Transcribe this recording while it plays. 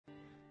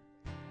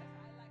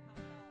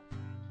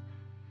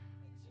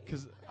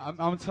Because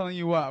I'm telling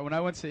you what, when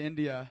I went to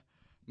India,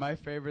 my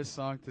favorite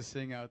song to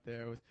sing out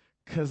there was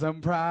 "Cause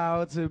I'm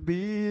proud to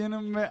be in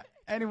America."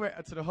 Anyway,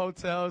 to the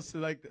hotels, to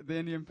like the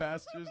Indian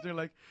pastors, they're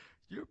like,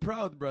 "You're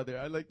proud, brother."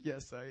 I'm like,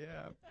 "Yes, I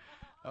am."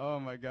 Oh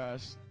my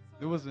gosh,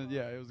 it was a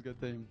good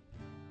thing.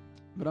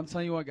 But I'm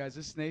telling you what, guys,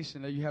 this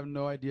nation, you have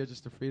no idea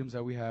just the freedoms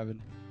that we have.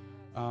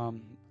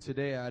 And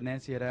today,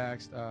 Nancy had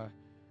asked,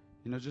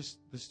 just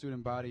the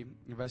student body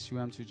of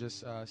SUM to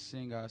just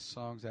sing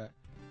songs that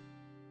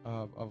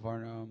of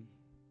our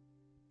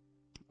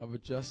of a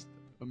just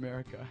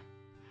America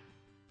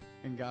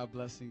and God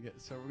blessing it.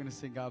 So we're gonna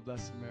sing "God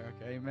Bless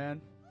America." Amen.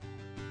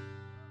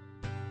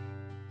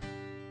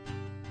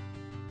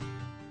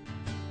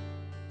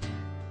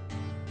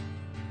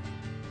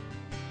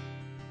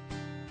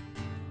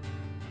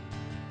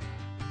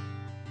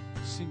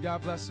 Sing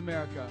 "God Bless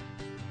America."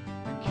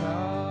 And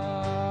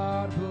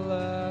God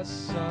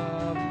bless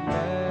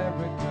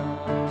America,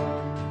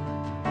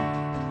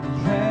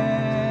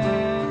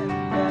 land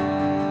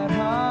that I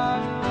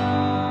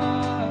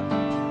love.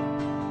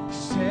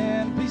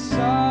 Stand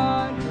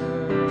beside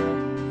her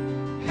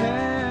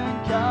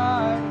and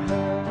guide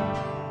her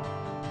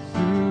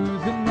through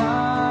the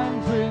night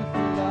with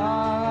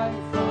light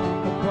from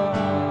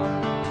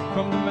above,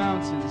 from the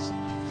mountains,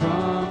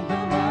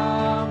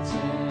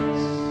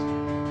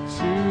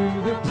 to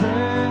the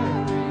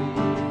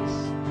prairies,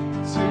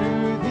 to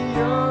the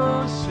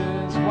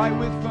oceans, white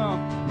with foam,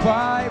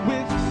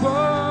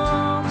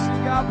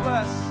 and God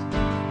bless,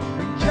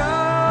 and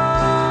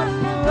God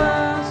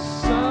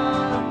bless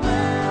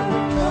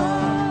America,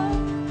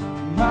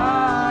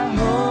 my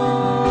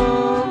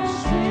home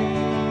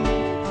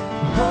sweet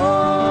home.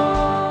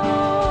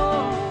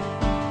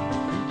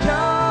 And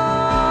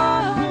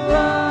God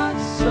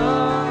bless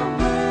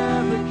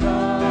America,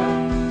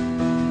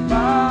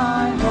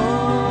 my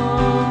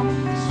home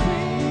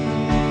sweet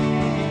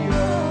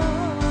home.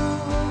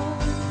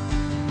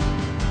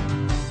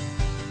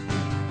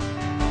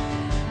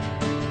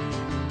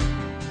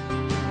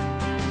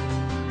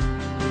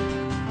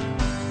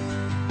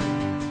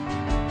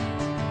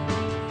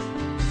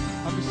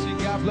 I'm gonna sing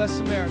 "God Bless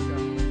America."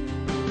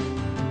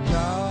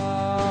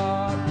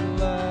 God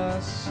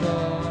bless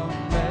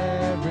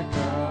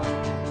America,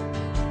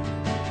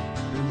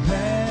 the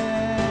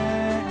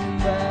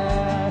land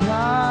that I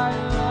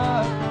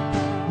love.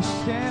 We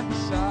stand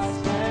beside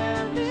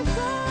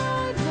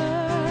her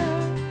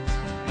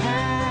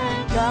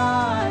and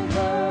guide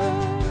her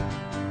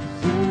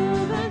through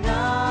the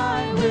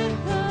night with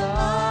the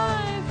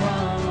light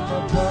from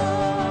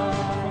above,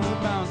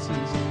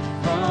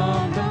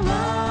 from the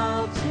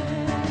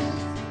mountains,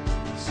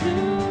 to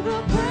the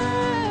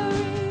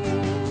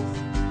prairies,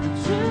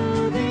 to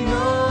the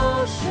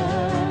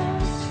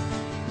oceans,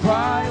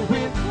 bright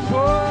with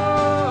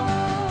hope.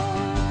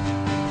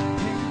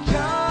 And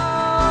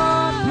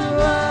God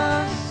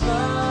bless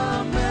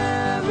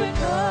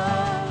America,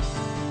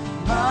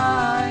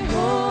 my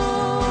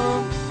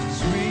home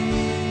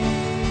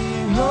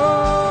sweet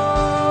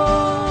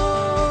home.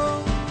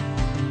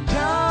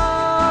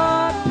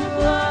 God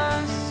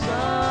bless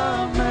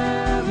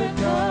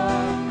America,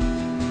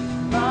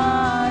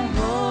 my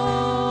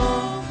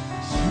home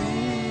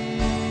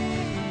sweet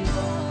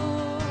home.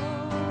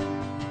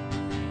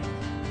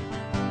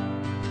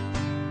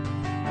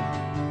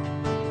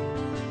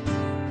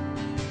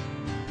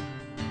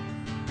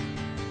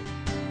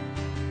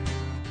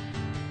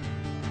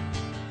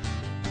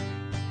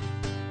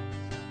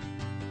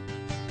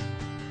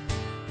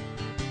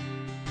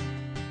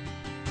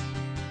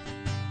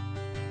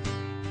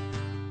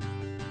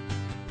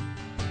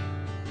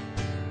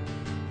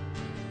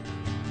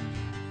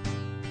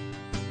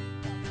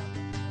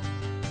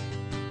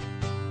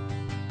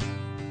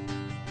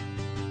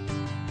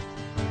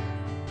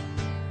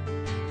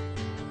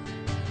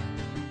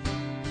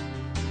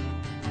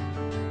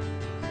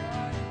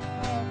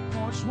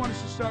 I just want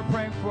us to start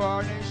praying for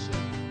our nation.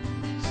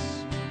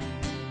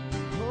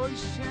 Oh, you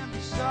stand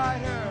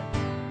beside her.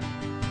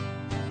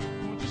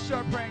 We'll just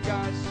start praying,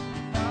 guys.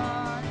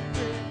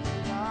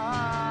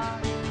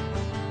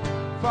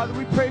 Father,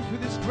 we pray for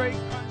this great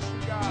country,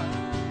 God.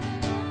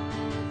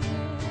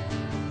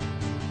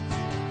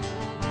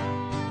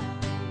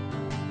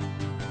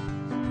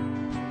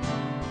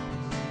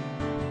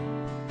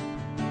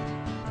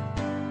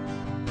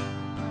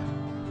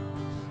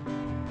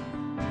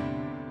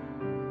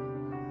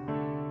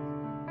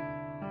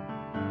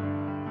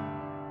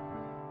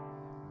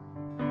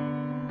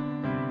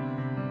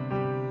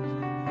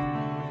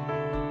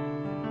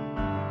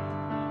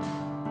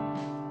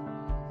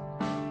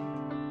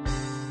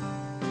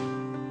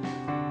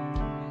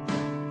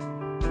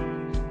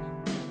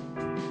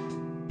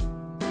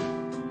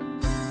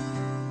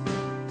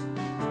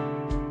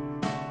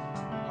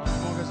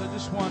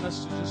 Want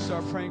us to just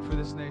start praying for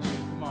this nation.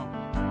 Come on.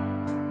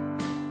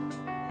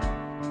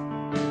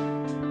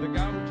 That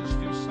God would just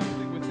do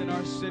something within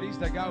our cities.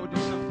 That God would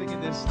do something in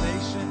this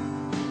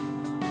nation.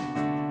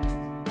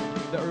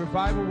 That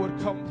revival would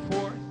come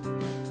forth.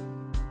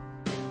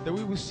 That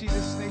we would see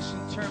this nation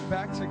turn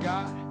back to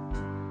God.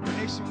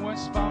 nation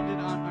once founded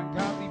on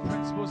godly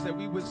principles, that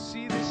we would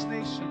see this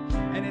nation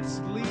and its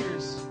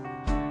leaders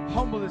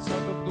humble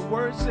themselves. The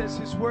word says,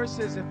 His word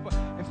says, if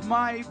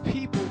my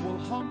people will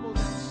humble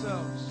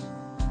themselves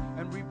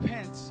and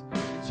repent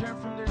and turn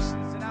from their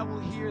sins, then I will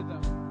hear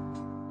them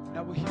and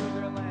I will heal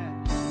their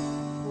land.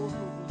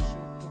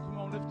 Come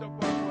on, lift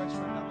up our voice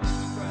right now. Let's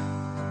just pray.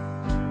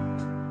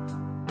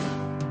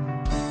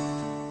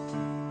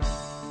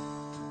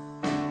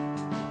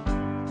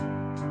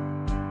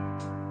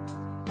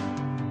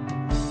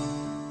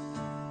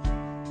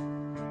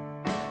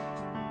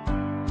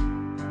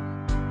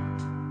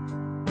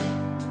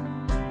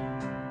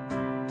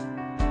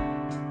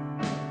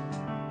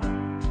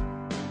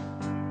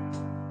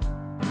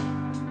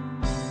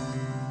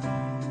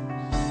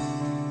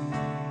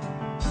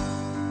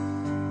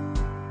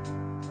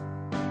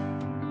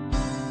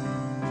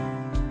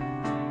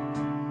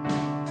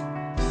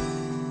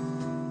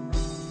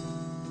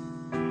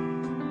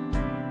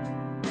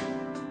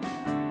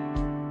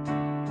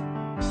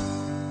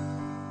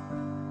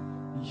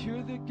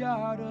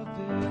 God of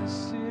this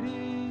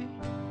city,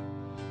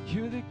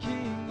 you're the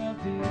King of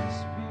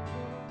this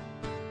people,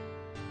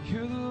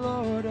 you're the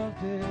Lord of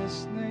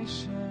this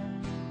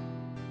nation,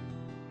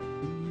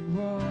 and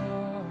you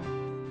are.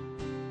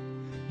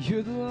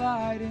 You're the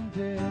light in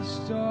this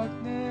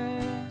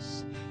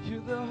darkness,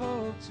 you're the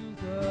hope to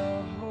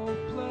the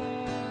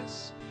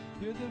hopeless,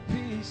 you're the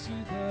peace to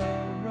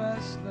the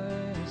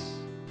restless,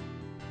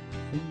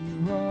 and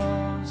you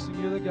are. So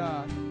you're the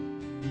God.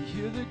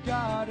 You're the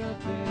God of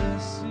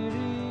this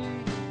city,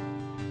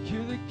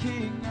 you're the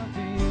King of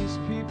these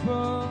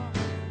people,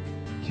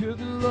 you're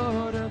the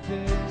Lord of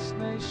this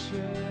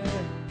nation.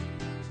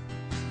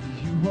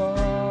 You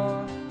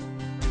are.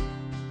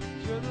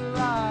 You're the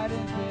light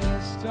in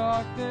this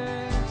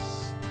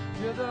darkness,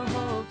 you're the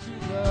hope to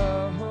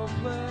the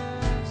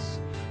hopeless,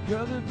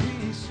 you're the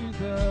peace to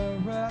the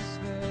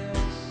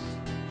restless.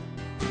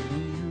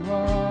 You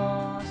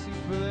are. Sing,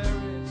 for there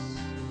is.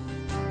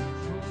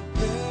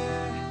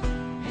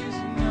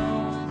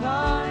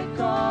 Like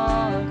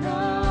our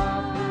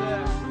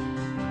God,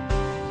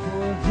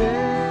 for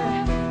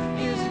there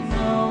is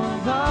no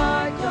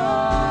like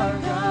our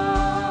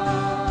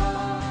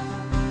God.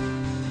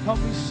 Help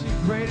me see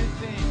greater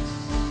things.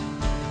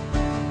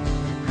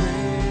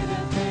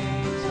 Greater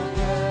things are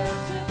yet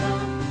to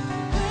come.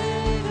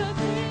 Greater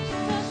things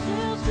are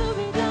still to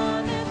be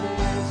done in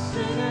this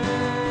city.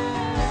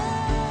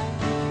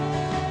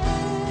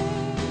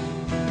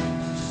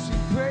 See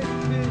greater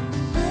things.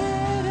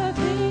 Greater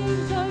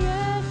things are yet.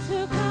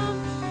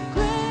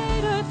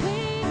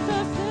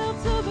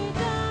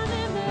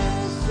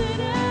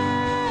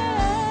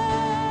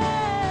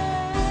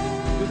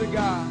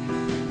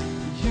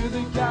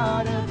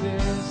 God of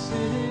this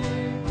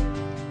city,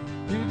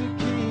 you're the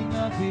King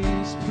of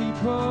these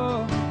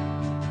people,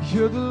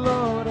 you're the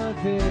Lord of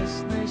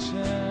this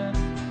nation,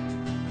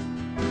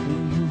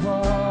 and you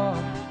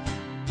are.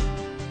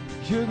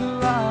 You're the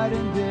light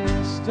in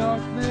this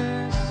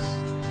darkness,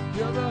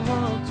 you're the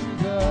hope to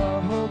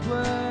the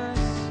hopeless,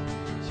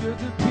 you're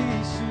the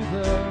peace to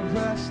the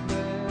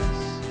restless.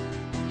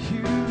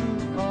 You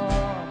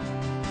are.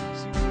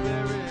 See who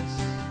there is.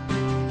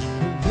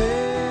 For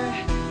there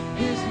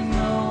is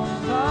no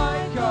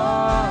like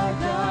our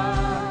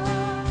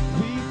God.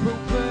 We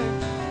proclaim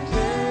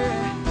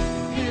there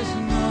is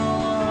no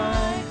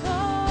like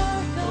our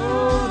God.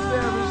 Oh,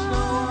 there is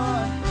no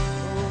one.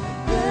 Oh,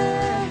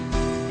 there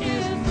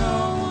is no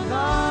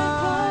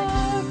like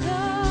our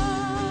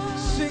God.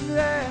 Sing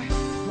there.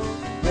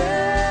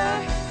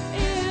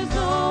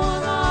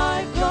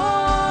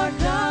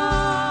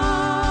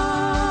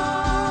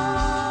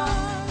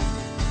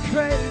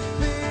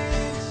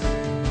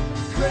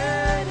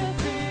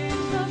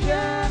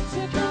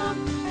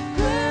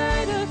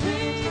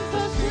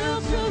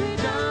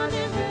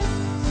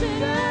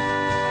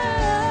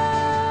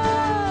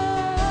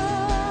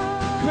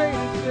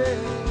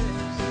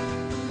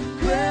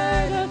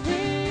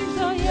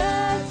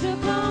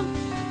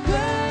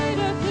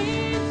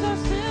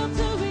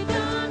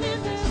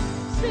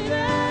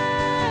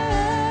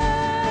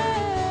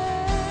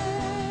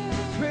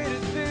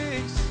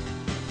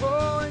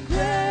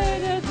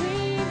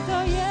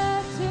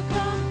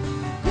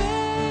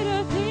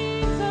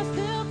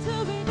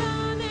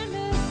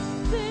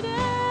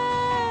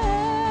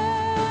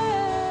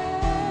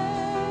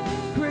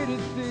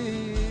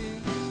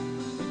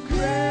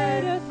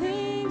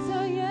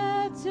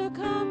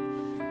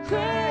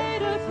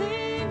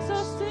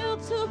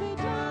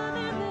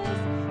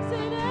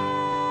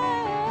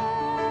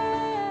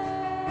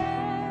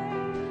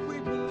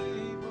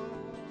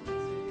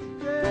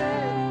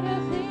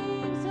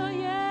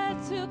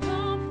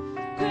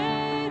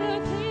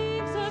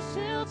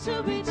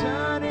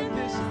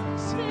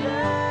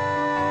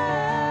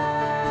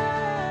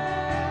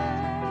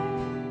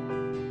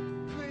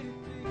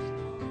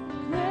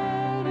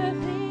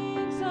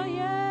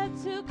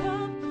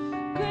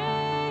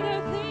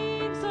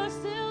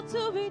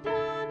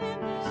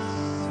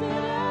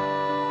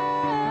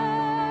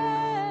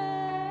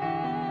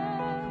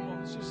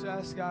 let's just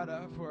ask God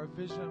for a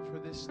vision for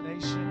this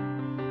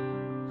nation.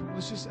 Come on,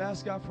 let's just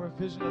ask God for a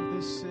vision of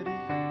this city.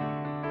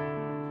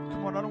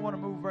 Come on, I don't want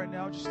to move right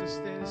now, just to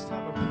stay in this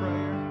time of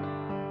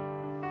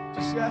prayer.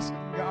 Just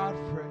asking God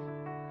for it.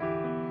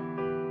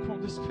 Come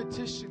on, let's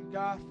petition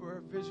God for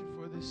a vision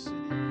for this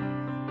city.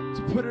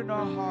 To put in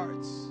our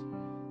hearts,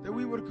 that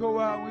we would go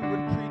out, we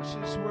would preach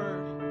His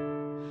word.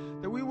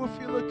 That we will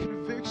feel a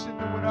conviction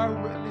that when our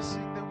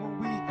witnessing, that when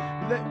we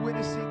let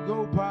witnessing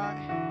go by,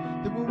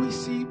 that when we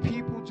see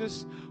people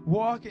just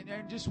walking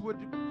and just would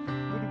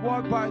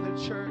walk by the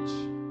church.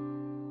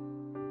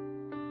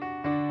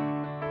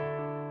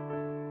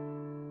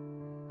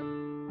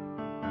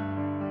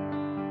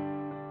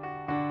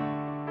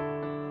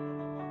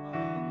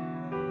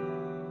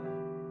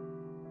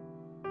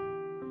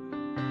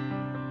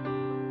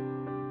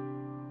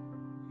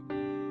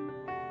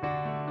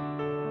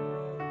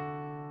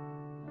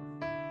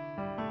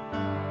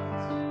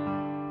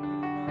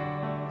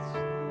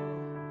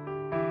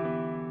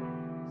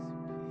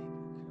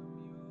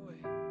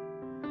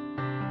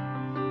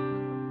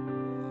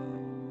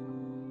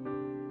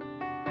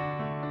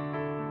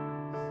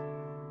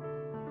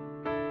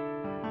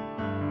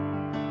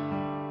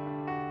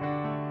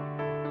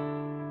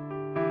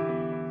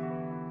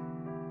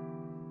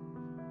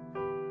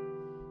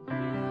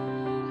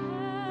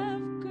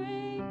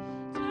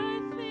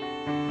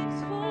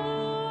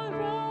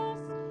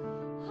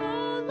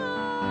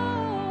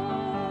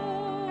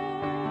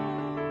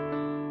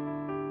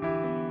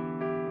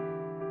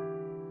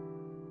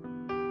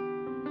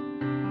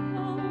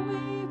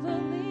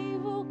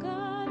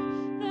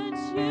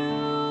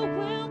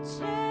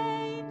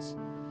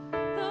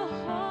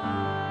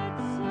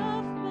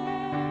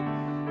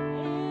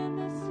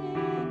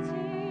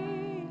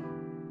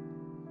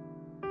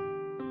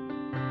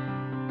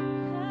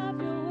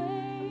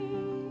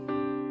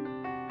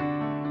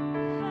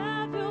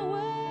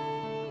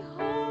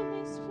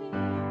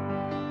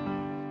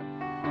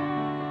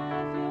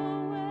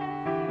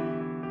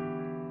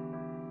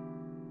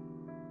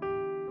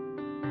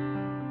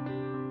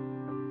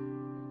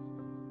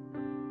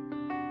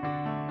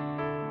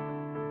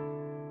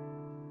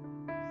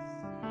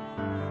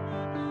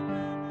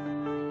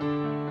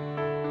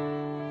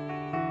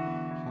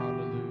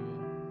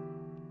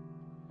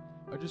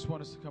 I just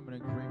want us to come in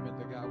agreement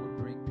that God would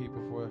bring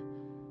people for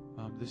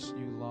this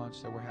new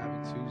launch that we're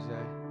having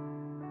Tuesday.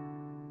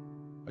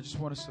 I just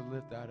want us to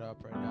lift that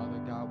up right now,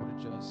 that God would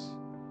just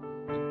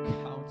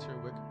encounter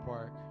Wicker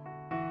Park.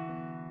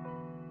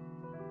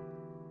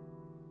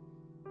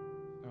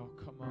 Oh,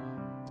 come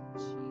on.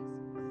 Jesus.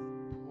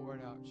 Pour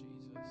it out,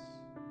 Jesus.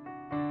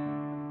 Pour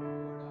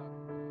it out.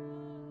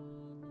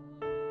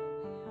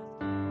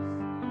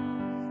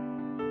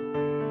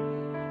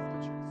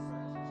 Let your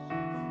presence,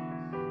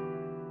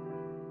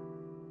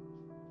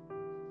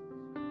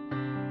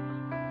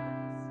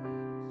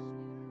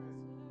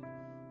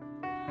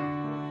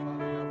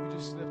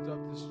 lift up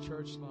this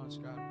church launch,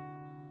 God,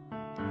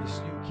 this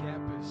new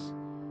campus.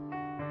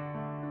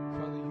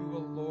 Father, you are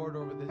Lord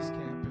over this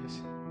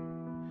campus.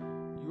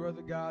 You are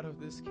the God of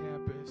this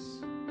campus.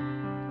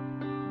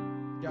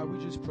 God, we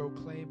just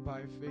proclaim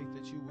by faith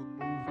that you will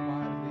move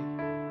mightily.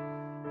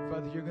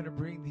 Father, you're going to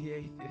bring the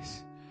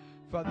atheist.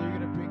 Father, you're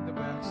going to bring the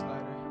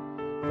backslider.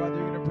 Father,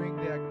 you're going to bring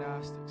the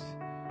agnostics.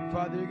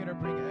 Father, you're going to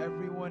bring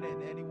everyone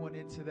and anyone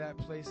into that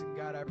place. And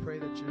God, I pray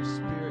that your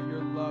spirit,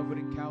 your love would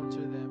encounter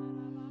them.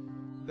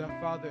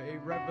 That, Father, a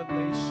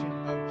revelation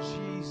of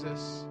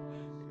Jesus.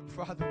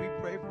 Father, we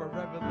pray for a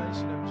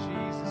revelation of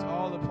Jesus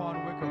all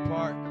upon Wicker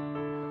Park.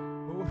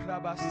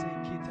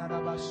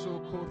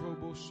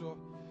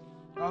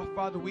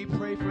 Father, we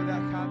pray for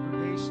that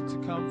congregation to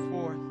come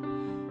forth.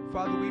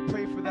 Father, we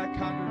pray for that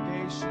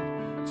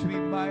congregation to be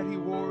mighty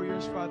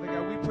warriors, Father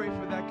God. We pray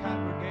for that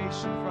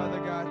congregation, Father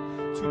God,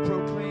 to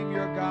proclaim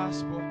your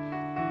gospel.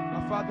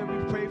 Father, we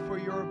pray for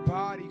your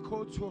body.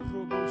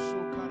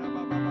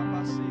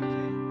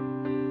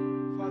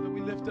 Father,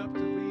 we lift up the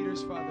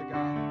leaders, Father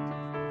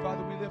God.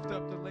 Father, we lift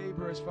up the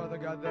laborers, Father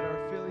God, that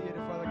are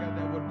affiliated, Father God,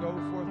 that would go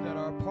forth, that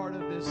are a part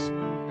of this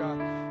move, God,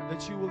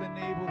 that you will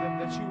enable them,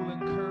 that you will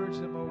encourage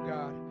them, oh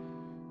God.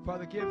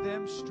 Father, give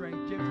them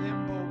strength, give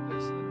them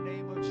boldness in the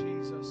name of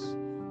Jesus.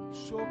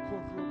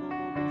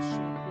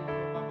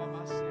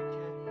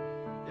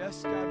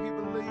 Yes, God, we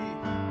believe.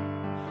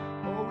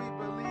 Oh, we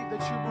believe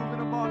that you're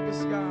moving among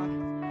us, God.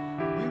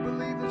 We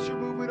believe that you're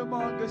moving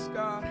among us,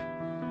 God.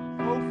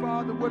 Oh,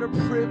 Father, what a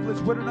privilege,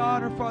 what an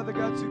honor, Father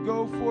God, to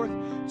go forth,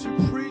 to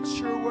preach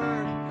your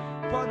word.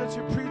 Father,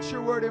 to preach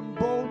your word in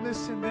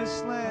boldness in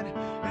this land,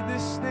 in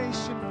this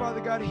nation,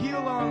 Father God. Heal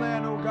our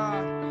land, oh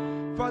God.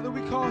 Father,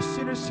 we call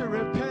sinners to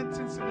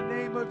repentance in the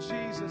name of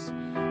Jesus.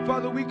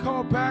 Father, we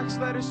call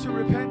backsliders to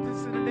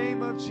repentance in the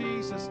name of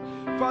Jesus.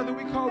 Father,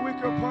 we call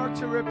Wicker Park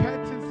to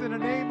repentance in the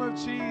name of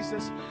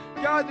Jesus.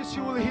 God, that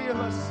you will heal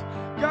us.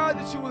 God,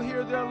 that you will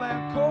hear their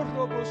land.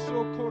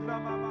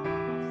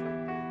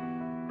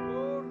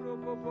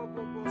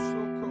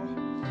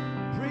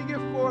 Bring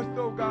it forth,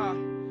 oh God.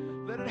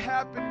 Let it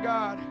happen,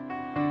 God.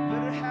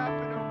 Let it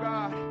happen, oh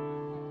God.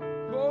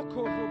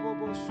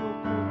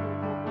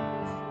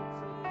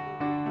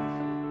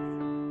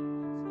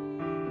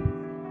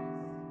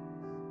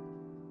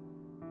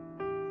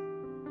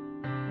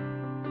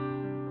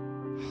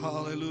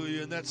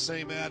 Hallelujah. And that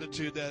same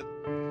attitude that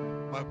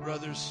my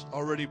brother's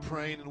already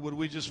praying, and would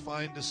we just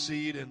find a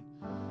seat and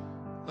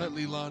let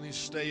Leilani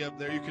stay up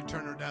there? You can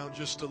turn her down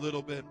just a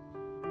little bit.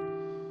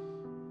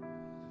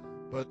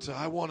 But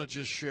I want to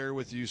just share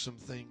with you some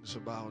things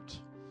about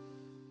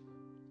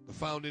the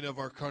founding of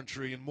our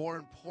country, and more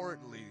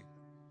importantly,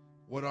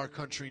 what our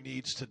country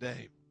needs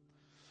today.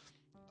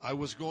 I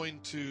was going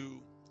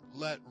to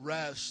let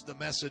rest the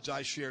message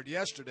I shared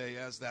yesterday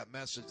as that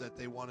message that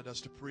they wanted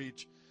us to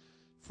preach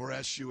for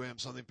SUM,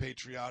 something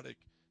patriotic.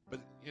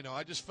 But,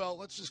 I just felt,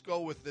 let's just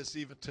go with this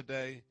even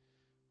today.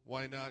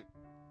 Why not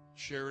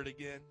share it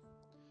again?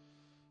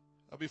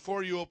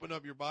 Before you open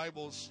up your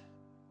Bibles,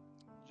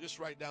 just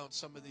write down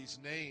some of these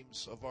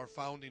names of our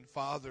founding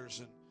fathers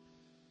and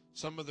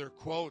some of their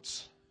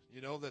quotes,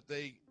 that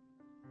they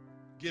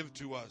give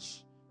to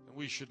us, and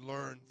we should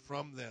learn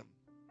from them.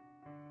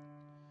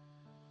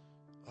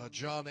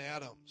 John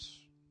Adams,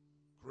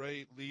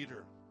 great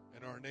leader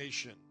in our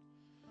nation.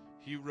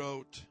 He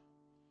wrote,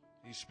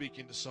 he's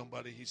speaking to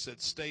somebody, he said,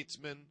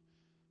 "Statesman,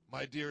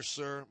 my dear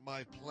sir,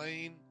 my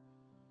plain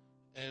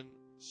and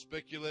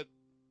speculate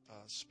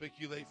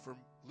for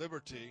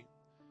liberty,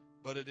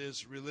 but it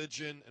is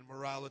religion and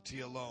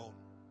morality alone."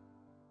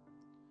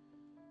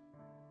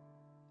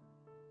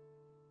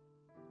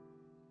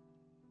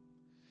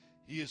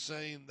 He is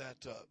saying that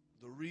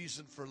the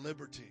reason for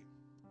liberty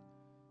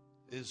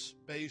is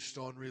based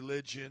on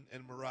religion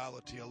and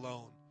morality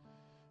alone,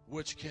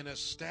 which can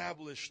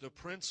establish the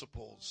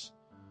principles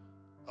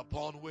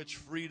upon which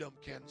freedom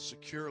can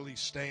securely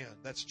stand.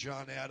 That's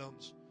John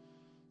Adams.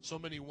 So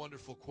many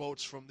wonderful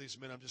quotes from these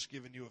men. I'm just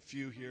giving you a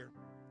few here.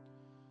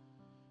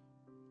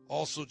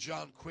 Also,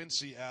 John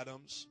Quincy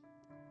Adams,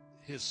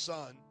 his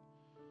son,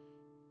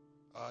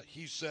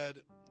 he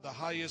said, "The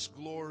highest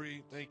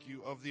glory, thank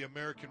you, of the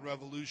American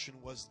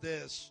Revolution was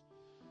this: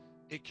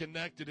 it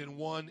connected in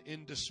one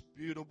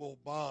indisputable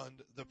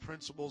bond the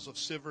principles of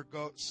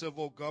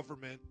civil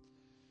government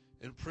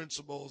and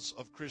principles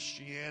of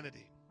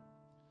Christianity."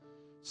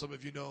 Some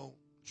of you know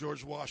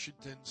George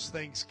Washington's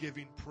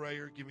Thanksgiving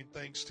prayer, giving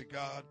thanks to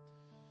God.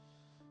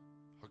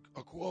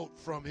 A quote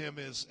from him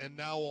is, "And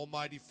now,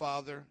 Almighty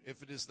Father,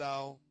 if it is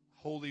thou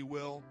holy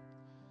will,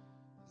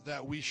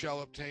 that we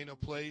shall obtain a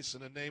place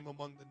and a name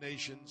among the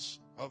nations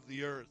of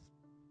the earth."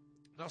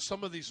 Now,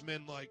 some of these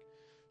men, like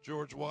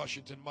George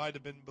Washington, might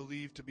have been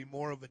believed to be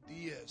more of a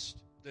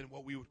deist than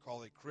what we would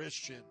call a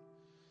Christian.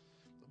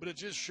 But it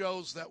just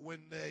shows that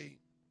when they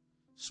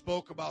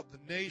spoke about the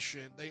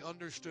nation, they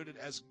understood it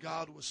as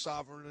God was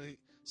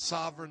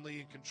sovereignly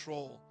in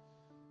control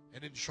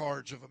and in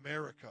charge of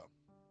America.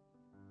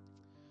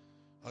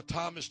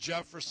 Thomas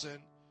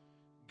Jefferson,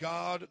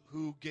 "God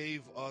who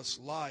gave us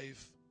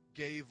life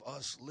gave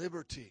us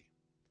liberty."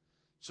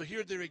 So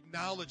here they're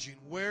acknowledging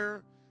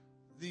where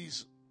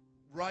these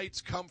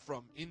rights come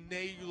from,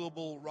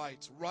 inalienable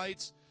rights,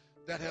 rights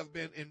that have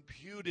been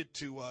imputed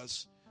to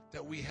us,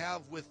 that we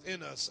have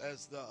within us,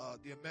 as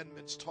the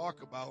amendments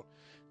talk about.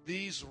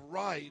 These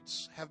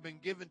rights have been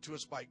given to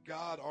us by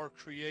God, our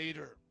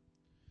Creator.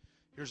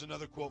 Here's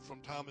another quote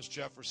from Thomas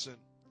Jefferson.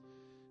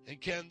 "And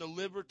can the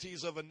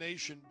liberties of a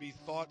nation be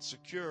thought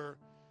secure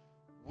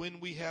when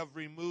we have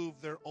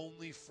removed their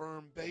only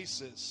firm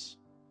basis?"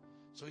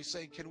 So he's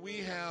saying, can we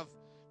have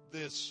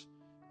this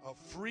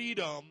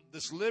freedom,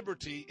 this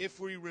liberty, if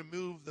we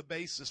remove the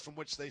basis from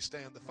which they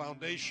stand, the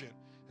foundation?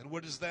 And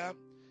what is that?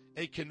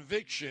 A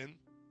conviction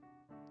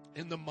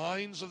in the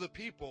minds of the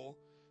people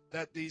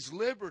that these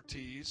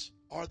liberties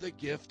are the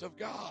gift of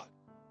God.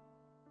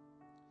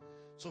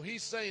 So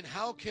he's saying,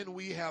 how can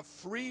we have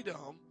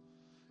freedom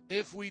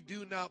if we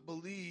do not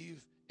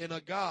believe in a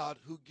God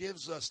who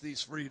gives us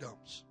these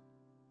freedoms?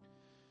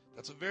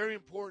 That's a very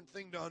important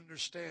thing to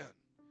understand.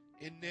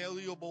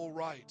 Inalienable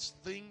rights,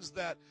 things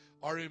that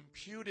are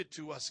imputed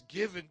to us,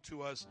 given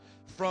to us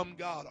from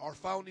God. Our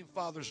founding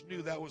fathers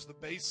knew that was the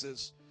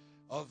basis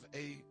of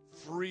a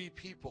free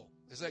people,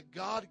 is that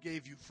God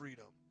gave you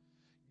freedom.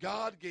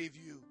 God gave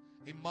you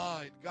a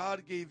mind.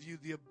 God gave you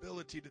the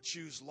ability to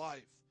choose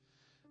life.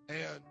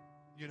 And,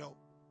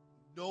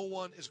 no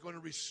one is going to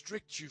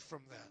restrict you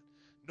from that.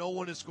 No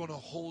one is going to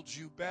hold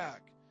you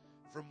back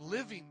from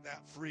living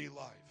that free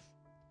life.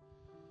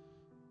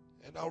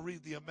 And I'll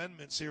read the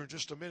amendments here in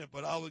just a minute.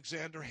 But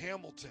Alexander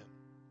Hamilton,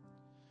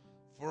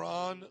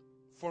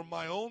 for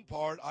my own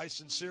part, I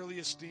sincerely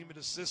esteem it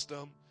a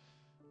system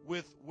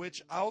with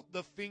which out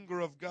the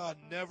finger of God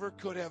never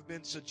could have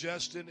been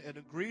suggested and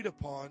agreed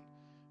upon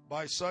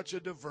by such a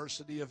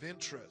diversity of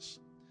interests.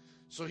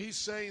 So he's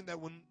saying that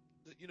when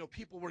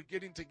people were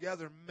getting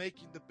together,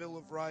 making the Bill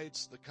of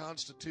Rights, the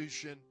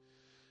Constitution,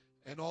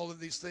 and all of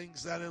these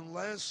things, that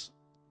unless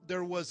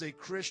there was a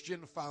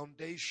Christian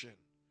foundation,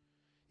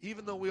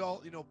 even though we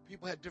all,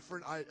 people had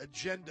different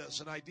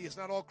agendas and ideas,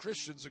 not all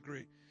Christians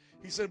agree.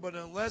 He said, but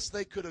unless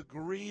they could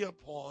agree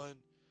upon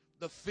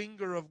the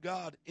finger of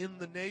God in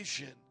the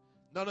nation,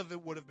 None of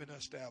it would have been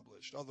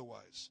established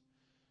otherwise.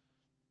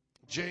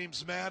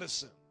 James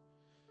Madison.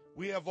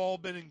 We have all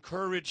been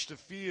encouraged to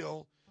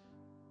feel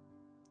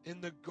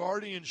in the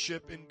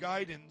guardianship and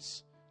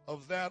guidance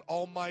of that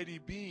almighty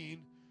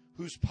being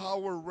whose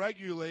power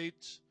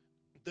regulates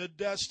the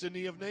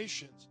destiny of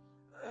nations.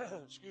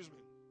 Excuse me.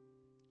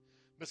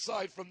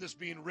 Aside from this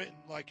being written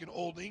like in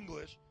Old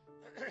English,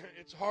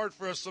 it's hard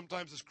for us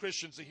sometimes as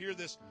Christians to hear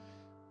this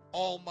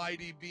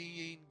almighty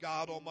being,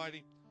 God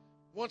Almighty.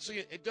 Once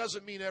again, it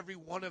doesn't mean every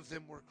one of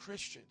them were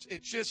Christians.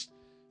 It just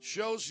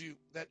shows you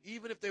that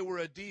even if they were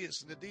a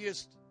deist, and a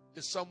deist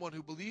is someone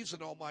who believes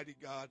in Almighty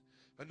God,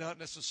 but not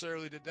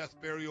necessarily the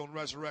death, burial, and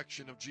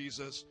resurrection of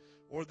Jesus,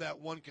 or that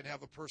one can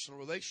have a personal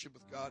relationship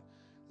with God,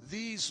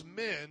 these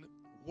men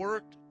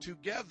worked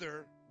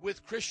together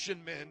with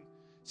Christian men,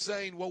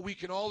 saying what we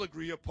can all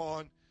agree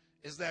upon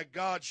is that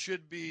God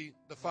should be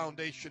the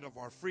foundation of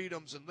our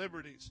freedoms and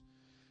liberties.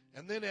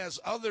 And then as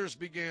others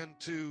began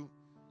to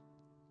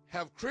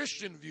have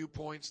Christian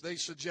viewpoints, they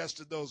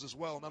suggested those as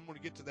well. And I'm going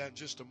to get to that in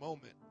just a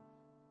moment.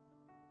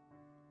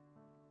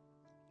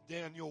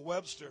 Daniel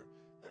Webster,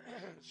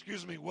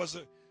 excuse me, was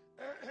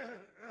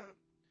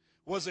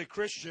a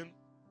Christian.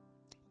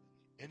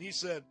 And he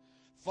said,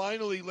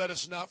 finally, let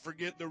us not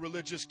forget the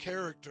religious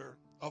character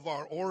of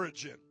our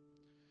origin.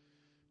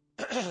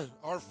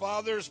 Our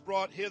fathers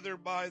brought hither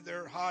by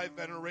their high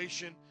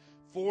veneration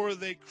for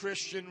the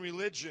Christian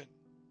religion.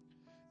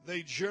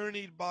 They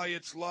journeyed by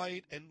its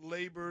light and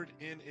labored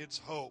in its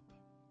hope.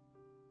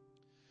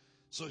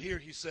 So here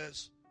he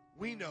says,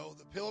 we know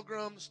the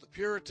Pilgrims, the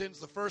Puritans,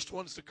 the first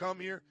ones to come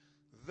here,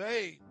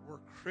 they were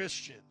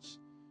Christians.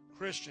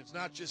 Christians,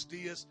 not just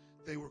deists,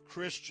 they were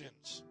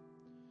Christians.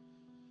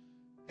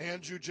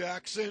 Andrew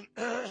Jackson,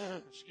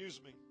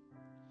 excuse me.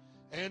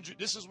 Andrew,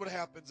 this is what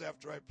happens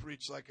after I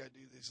preach like I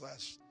do these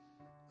last,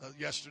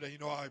 yesterday. You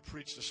know how I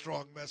preached a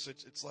strong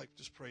message? It's like,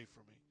 just pray for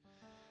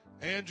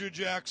me. Andrew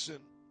Jackson,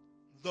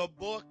 the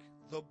book,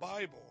 the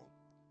Bible,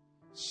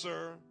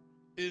 sir,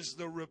 is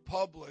the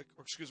republic,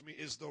 or excuse me,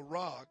 is the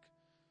rock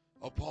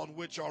upon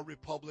which our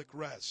republic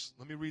rests.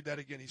 Let me read that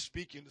again. He's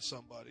speaking to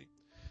somebody.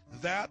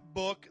 That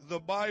book,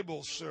 the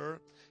Bible, sir,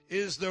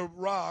 is the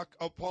rock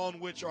upon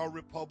which our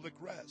republic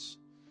rests.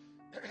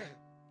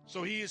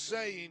 So he is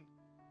saying,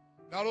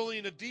 not only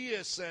in a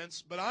deist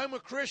sense, but I'm a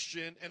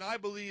Christian, and I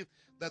believe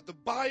that the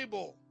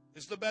Bible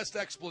is the best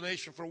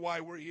explanation for why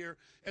we're here,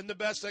 and the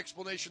best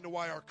explanation to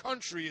why our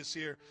country is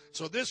here.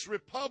 So this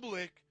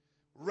republic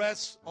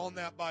rests on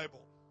that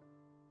Bible.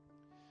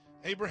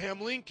 Abraham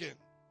Lincoln,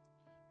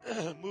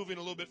 moving a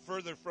little bit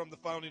further from the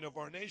founding of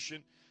our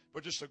nation,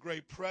 but just a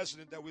great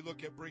president that we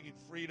look at bringing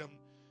freedom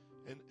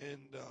and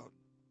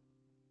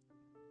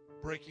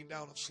breaking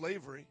down of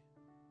slavery.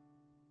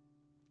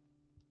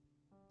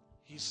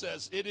 He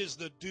says, it is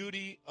the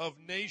duty of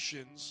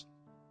nations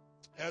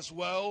as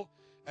well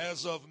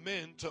as of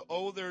men to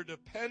owe their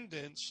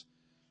dependence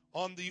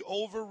on the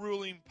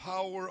overruling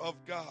power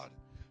of God,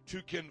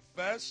 to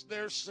confess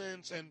their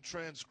sins and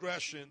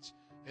transgressions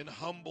in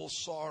humble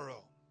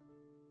sorrow.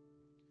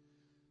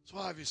 So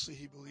obviously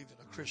he believed in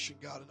a Christian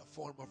God in a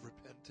form of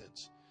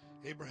repentance.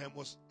 Abraham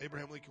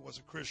Lincoln was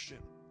a Christian.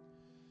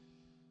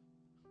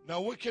 Now,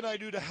 what can I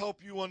do to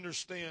help you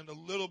understand a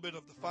little bit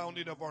of the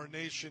founding of our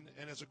nation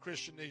and as a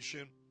Christian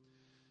nation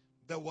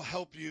that will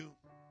help you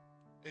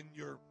in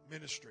your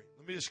ministry?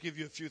 Let me just give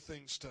you a few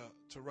things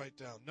to write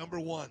down. Number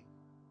one,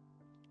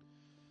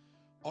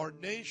 our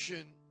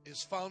nation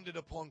is founded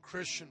upon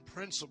Christian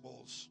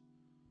principles,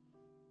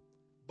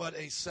 but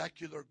a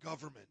secular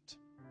government.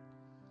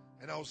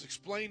 And I was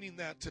explaining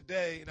that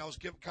today, and I was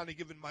kind of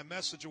giving my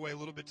message away a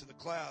little bit to the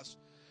class.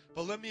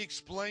 But let me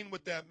explain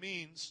what that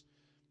means.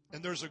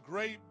 And there's a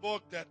great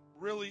book that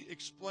really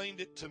explained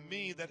it to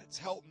me, that has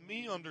helped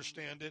me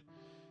understand it.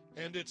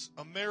 And it's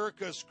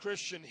America's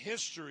Christian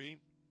History.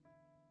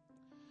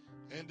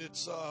 And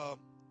it's, I'm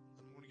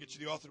going to get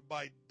you the author,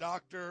 by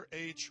Dr.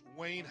 H.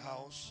 Wayne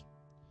House.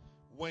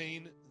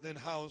 Wayne, then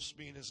House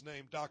being his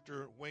name,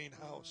 Dr. Wayne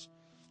House.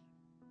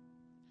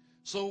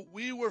 So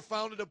we were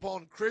founded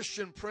upon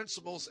Christian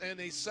principles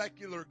and a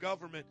secular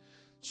government.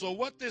 So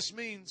what this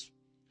means,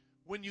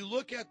 when you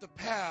look at the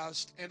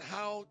past and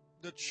how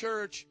the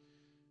church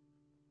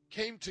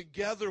came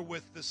together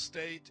with the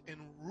state and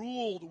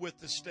ruled with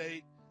the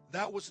state,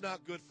 that was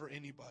not good for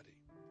anybody.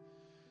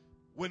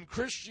 When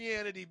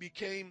Christianity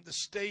became the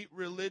state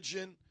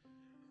religion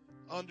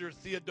under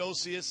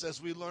Theodosius,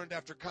 as we learned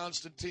after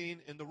Constantine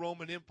in the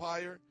Roman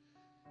Empire,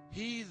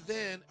 he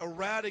then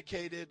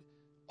eradicated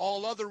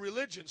all other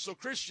religions. So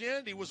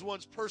Christianity was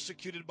once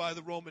persecuted by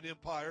the Roman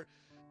Empire,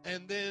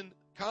 and then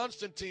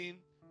Constantine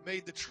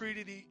made the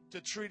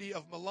Treaty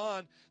of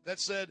Milan that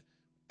said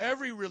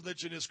every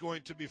religion is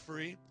going to be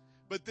free.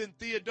 But then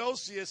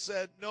Theodosius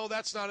said, no,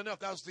 that's not enough.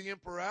 That was the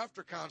emperor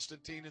after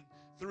Constantine in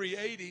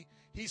 380.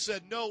 He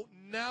said, no,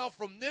 now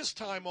from this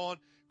time on,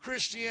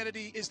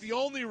 Christianity is the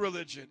only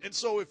religion. And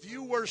so if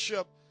you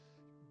worship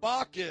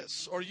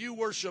Bacchus, or you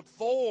worship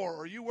Thor,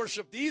 or you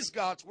worship these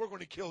gods, we're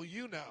going to kill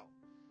you now.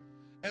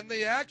 And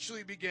they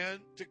actually began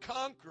to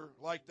conquer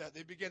like that.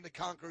 They began to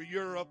conquer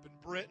Europe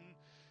and Britain,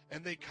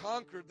 and they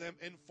conquered them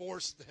and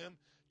forced them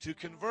to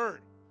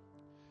convert.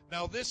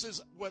 Now, this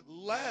is what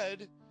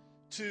led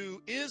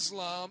to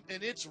Islam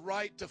and its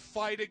right to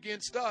fight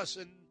against us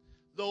in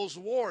those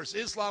wars.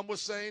 Islam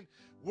was saying,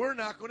 we're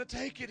not going to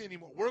take it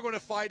anymore. We're going to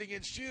fight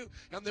against you,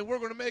 and then we're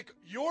going to make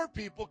your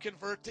people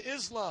convert to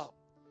Islam.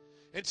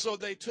 And so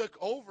they took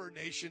over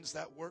nations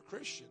that were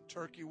Christian.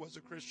 Turkey was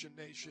a Christian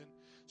nation.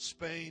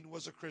 Spain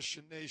was a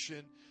Christian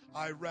nation.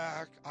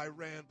 Iraq,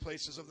 Iran,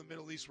 places of the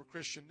Middle East were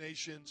Christian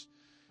nations.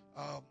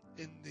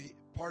 In the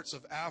parts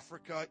of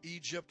Africa,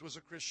 Egypt was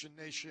a Christian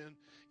nation.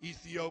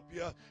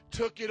 Ethiopia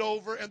took it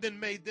over and then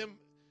made them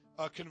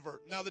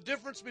convert. Now, the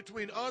difference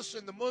between us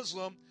and the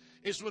Muslim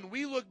is when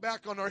we look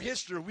back on our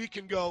history, we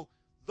can go,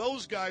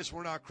 those guys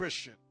were not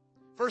Christian.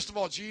 First of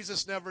all,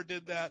 Jesus never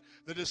did that.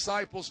 The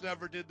disciples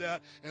never did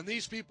that. And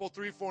these people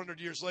 300-400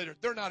 years later,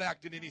 they're not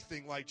acting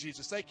anything like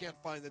Jesus. They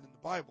can't find that in the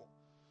Bible.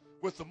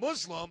 With the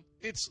Muslim,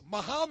 it's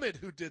Muhammad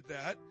who did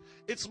that.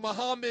 It's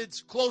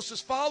Muhammad's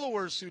closest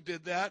followers who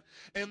did that.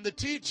 And the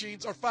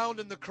teachings are found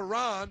in the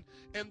Quran.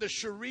 And the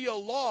Sharia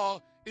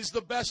law is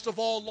the best of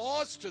all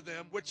laws to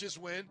them, which is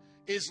when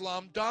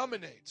Islam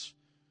dominates,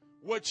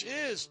 which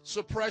is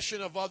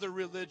suppression of other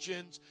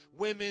religions.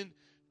 Women,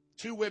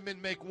 2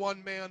 women make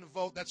 1 man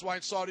vote. That's why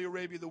in Saudi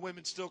Arabia, the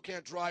women still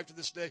can't drive to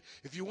this day.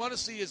 If you want to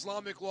see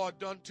Islamic law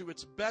done to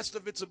its best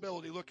of its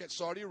ability, look at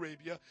Saudi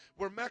Arabia,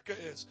 where Mecca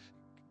is.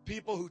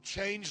 People who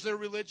change their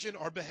religion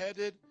are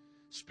beheaded.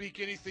 Speak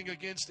anything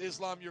against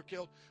Islam, you're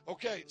killed.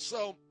 Okay,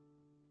 so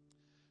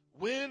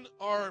when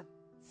our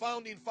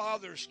founding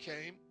fathers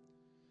came,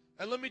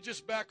 and let me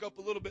just back up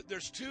a little bit.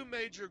 There's 2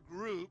 major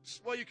groups,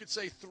 well, you could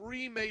say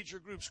 3 major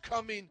groups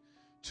coming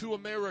to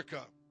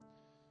America.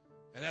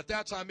 And at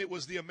that time, it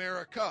was the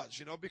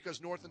Americas,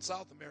 because North and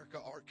South America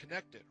are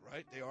connected,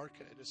 right? They are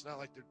connected. It's not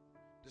like they're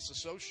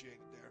disassociated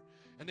there.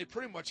 And they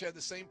pretty much had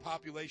the same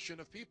population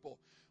of people,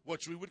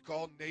 which we would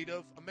call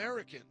Native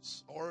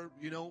Americans or,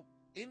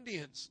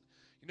 Indians,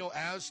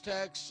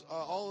 Aztecs,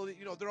 all of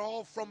the, they're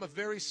all from a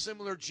very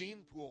similar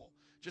gene pool,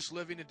 just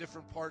living in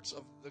different parts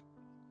of the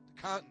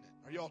continent.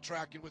 Are you all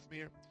tracking with me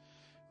here?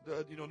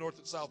 North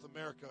and South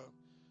America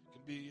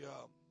can be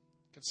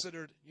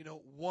considered,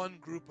 one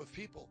group of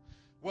people.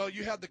 Well,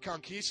 you have the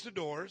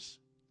conquistadors.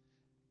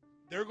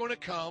 They're going to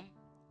come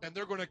and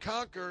they're going to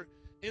conquer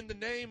in the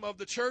name of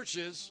the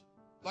churches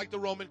like the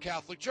Roman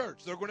Catholic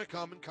Church. They're going to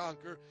come and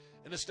conquer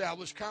and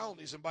establish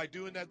colonies. And by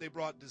doing that, they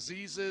brought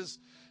diseases.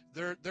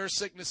 Their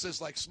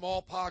sicknesses like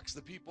smallpox,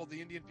 the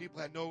Indian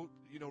people had no,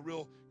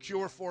 real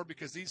cure for,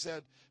 because these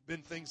had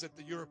been things that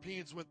the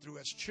Europeans went through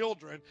as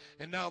children.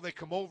 And now they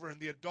come over and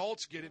the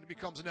adults get it and it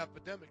becomes an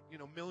epidemic.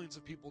 Millions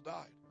of people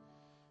died.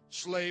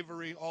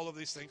 Slavery, all of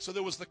these things. So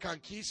there was the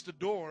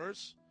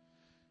conquistadors.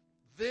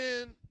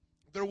 Then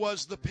there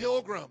was the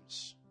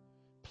Pilgrims,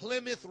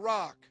 Plymouth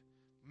Rock,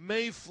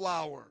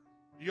 Mayflower.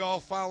 You all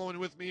following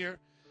with me here?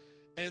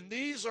 And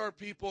these are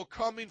people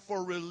coming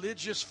for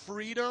religious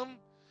freedom.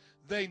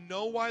 They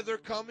know why they're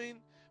coming.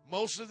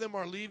 Most of them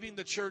are leaving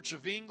the Church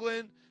of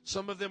England.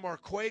 Some of them are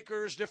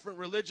Quakers, different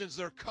religions.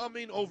 They're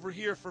coming over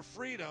here for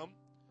freedom.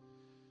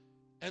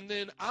 And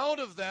then out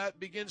of that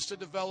begins to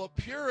develop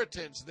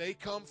Puritans. They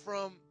come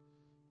from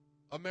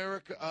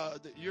America,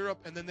 Europe,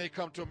 and then they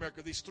come to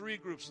America. These 3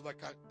 groups,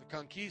 like the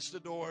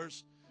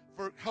conquistadors,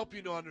 for help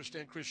you to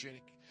understand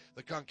Christianity.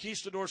 The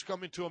conquistadors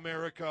coming to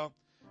America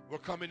were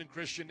coming in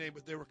Christian name,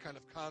 but they were kind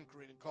of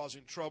conquering and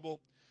causing trouble.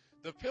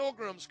 The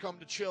Pilgrims come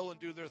to chill and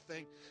do their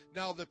thing.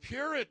 Now the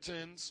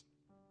Puritans,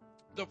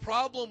 the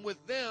problem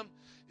with them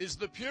is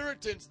the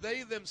Puritans,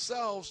 they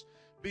themselves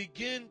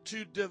begin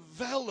to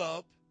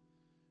develop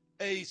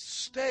a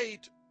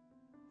state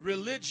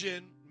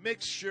religion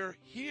mixture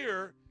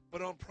here,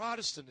 but on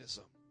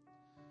Protestantism.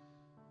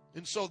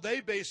 And so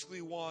they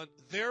basically want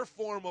their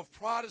form of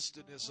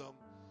Protestantism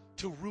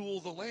to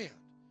rule the land.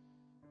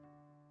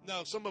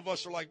 Now, some of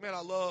us are like, man,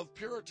 I love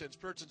Puritans.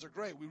 Puritans are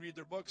great. We read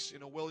their books,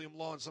 William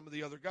Law and some of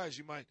the other guys.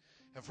 You might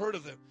have heard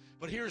of them.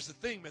 But here's the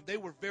thing, man. They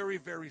were very,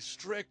 very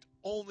strict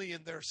only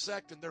in their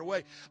sect and their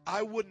way.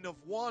 I wouldn't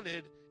have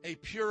wanted a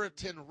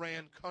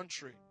Puritan-ran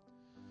country.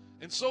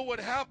 And so what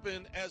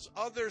happened, as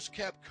others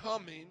kept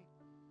coming,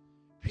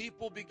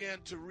 people began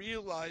to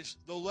realize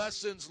the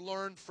lessons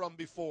learned from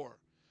before.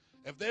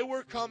 If they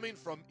were coming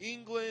from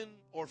England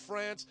or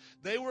France,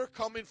 they were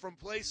coming from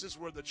places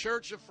where the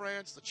Church of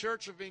France, the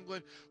Church of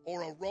England,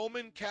 or a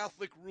Roman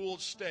Catholic ruled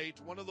state,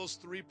 one of those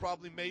 3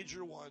 probably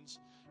major ones.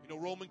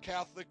 Roman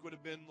Catholic would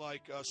have been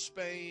like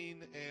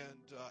Spain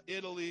and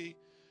Italy,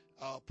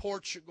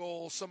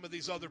 Portugal, some of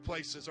these other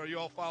places. Are you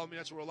all following me?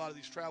 That's where a lot of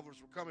these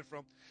travelers were coming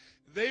from.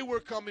 They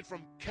were coming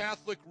from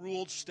Catholic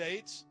ruled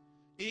states.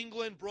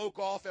 England broke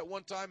off at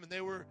one time and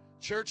they were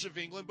Church of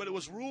England, but it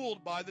was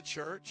ruled by the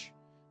church.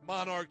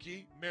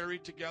 Monarchy,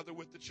 married together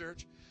with the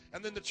church.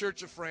 And then the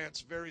Church of France,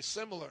 very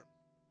similar.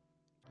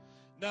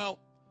 Now,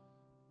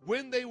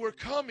 when they were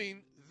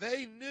coming,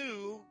 they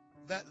knew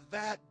that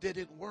that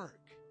didn't work.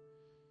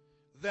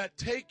 That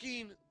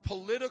taking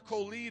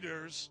political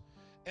leaders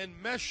and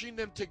meshing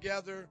them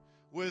together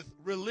with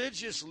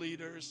religious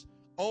leaders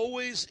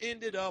always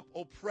ended up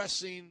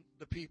oppressing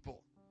the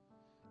people.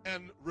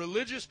 And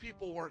religious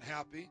people weren't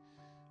happy.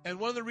 And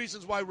one of the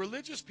reasons why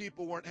religious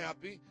people weren't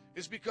happy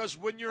is because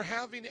when you're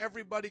having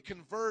everybody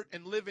convert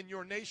and live in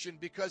your nation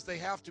because they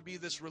have to be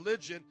this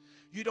religion,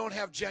 you don't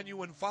have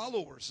genuine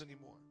followers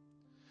anymore.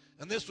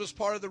 And this was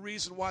part of the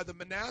reason why the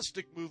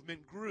monastic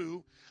movement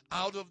grew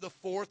out of the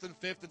 4th and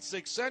 5th and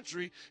 6th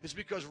century, is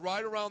because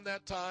right around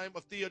that time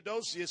of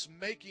Theodosius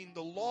making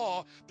the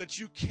law that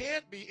you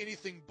can't be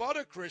anything but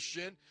a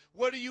Christian,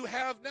 what do you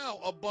have now?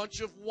 A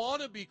bunch of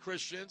wannabe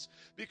Christians,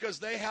 because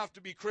they have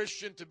to be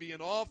Christian to be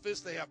in office.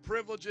 They have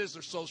privileges,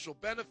 their social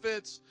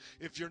benefits.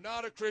 If you're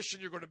not a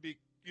Christian, you're going to be,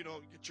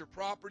 get your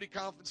property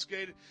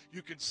confiscated.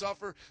 You can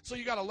suffer. So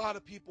you got a lot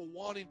of people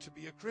wanting to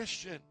be a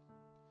Christian.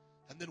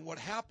 And then what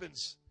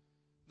happens?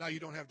 Now you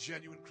don't have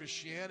genuine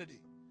Christianity.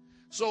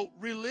 So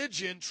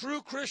religion,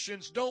 true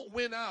Christians don't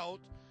win out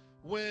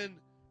when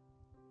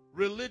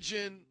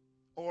religion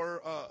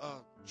or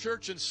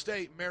church and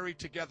state marry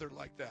together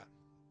like that.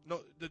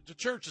 No, the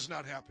church is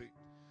not happy.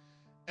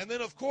 And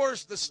then, of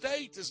course, the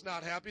state is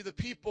not happy. The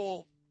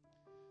people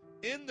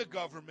in the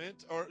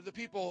government, or the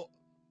people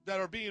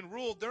that are being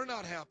ruled, they're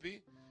not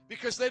happy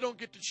because they don't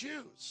get to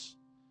choose.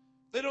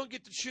 They don't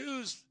get to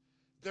choose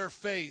their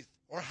faith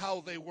or how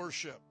they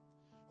worship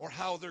or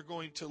how they're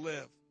going to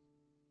live.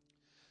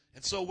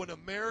 And so when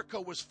America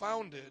was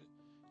founded,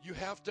 you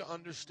have to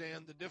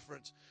understand the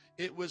difference.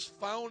 It was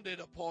founded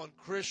upon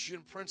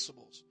Christian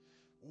principles.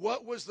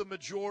 What was the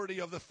majority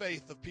of the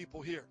faith of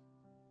people here?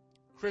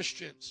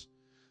 Christians.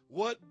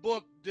 What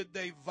book did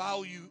they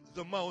value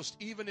the most?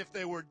 Even if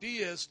they were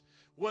deists,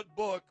 what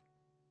book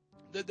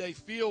did they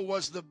feel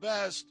was the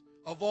best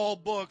of all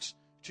books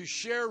to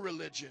share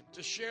religion,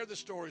 to share the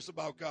stories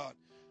about God?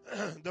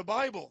 The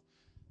Bible.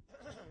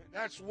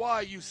 That's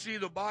why you see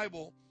the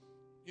Bible,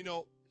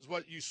 is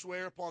what you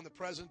swear upon the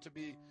president to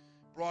be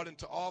brought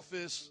into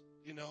office,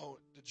 the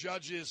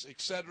judges,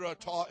 etc.,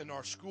 taught in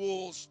our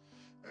schools.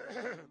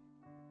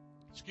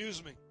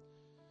 Excuse me.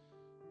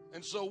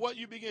 And so what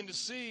you begin to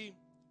see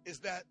is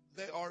that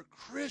they are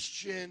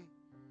Christian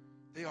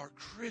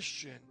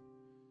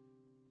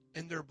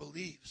in their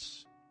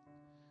beliefs.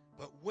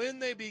 But when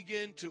they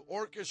begin to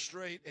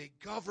orchestrate a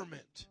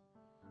government,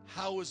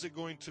 how is it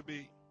going to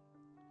be?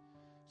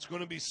 It's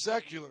going to be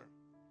secular.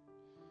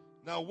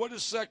 Now, what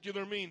does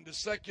secular mean? Does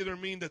secular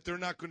mean that they're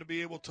not going to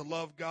be able to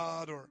love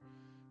God, or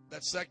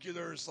that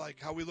secular is like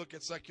how we look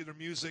at secular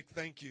music?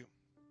 Thank you.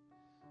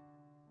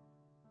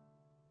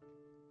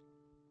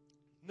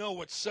 No,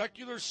 what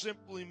secular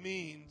simply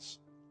means,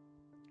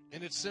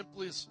 in its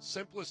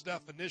simplest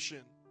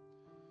definition,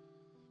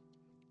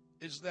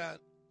 is that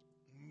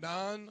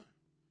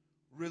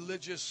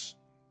non-religious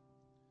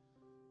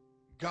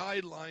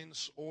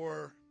guidelines,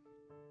 or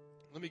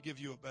let me give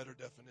you a better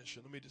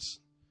definition. Let me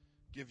just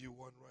give you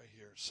one right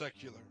here.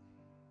 Secular.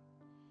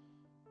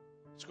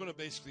 It's going to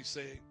basically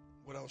say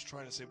what I was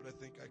trying to say, but I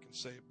think I can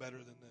say it better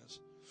than this.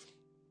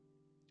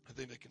 I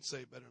think I can say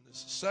it better than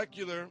this.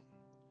 Secular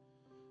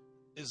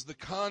is the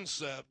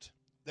concept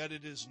that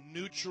it is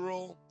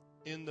neutral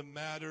in the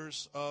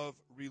matters of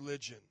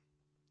religion.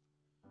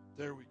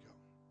 There we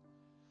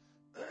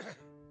go.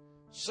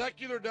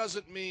 Secular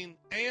doesn't mean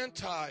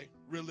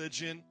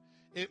anti-religion.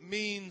 It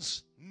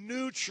means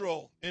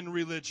neutral in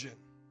religion.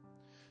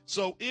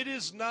 So it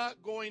is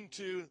not going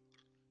to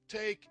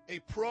take a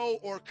pro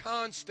or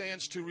con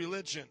stance to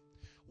religion.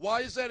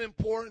 Why is that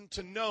important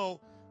to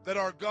know that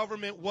our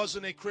government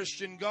wasn't a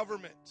Christian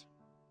government?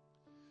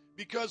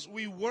 Because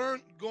we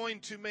weren't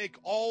going to make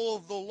all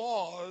of the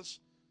laws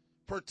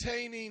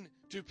pertaining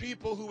to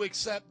people who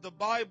accept the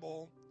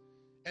Bible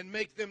and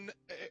make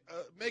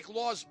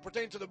laws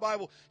pertaining to the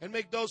Bible and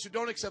make those who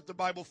don't accept the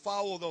Bible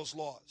follow those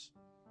laws.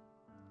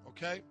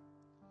 Okay?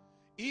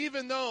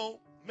 Even though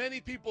many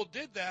people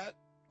did that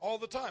all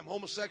the time.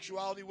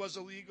 Homosexuality was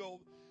illegal.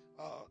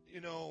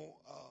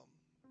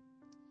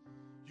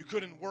 You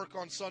couldn't work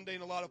on Sunday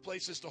in a lot of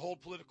places to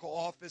hold political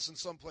office. In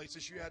some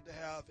places you had to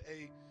have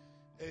a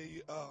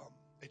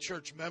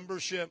church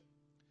membership.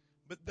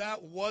 But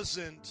that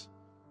wasn't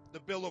the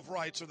Bill of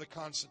Rights or the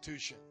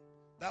Constitution.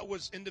 That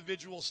was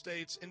individual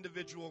states,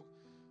 individual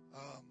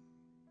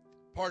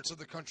parts of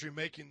the country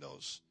making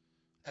those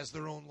as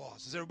their own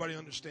laws. Does everybody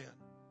understand?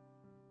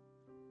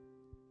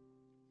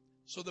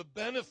 So the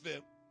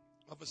benefit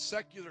of a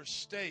secular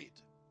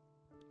state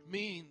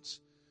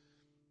means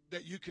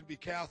that you can be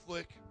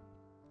Catholic,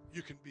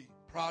 you can be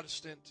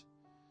Protestant,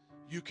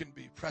 you can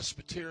be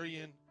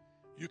Presbyterian,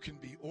 you can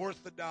be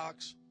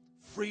Orthodox,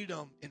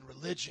 freedom in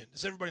religion.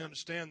 Does everybody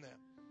understand that?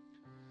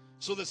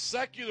 So the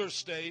secular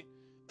state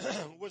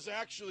was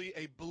actually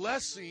a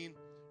blessing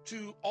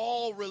to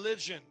all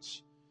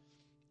religions.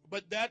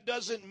 But that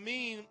doesn't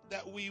mean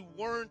that we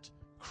weren't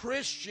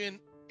Christian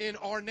in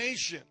our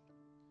nation.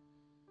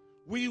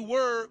 We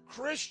were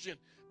Christian.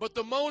 But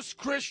the most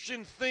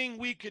Christian thing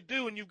we could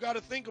do, and you've got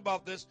to think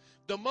about this,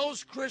 the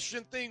most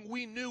Christian thing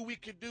we knew we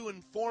could do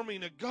in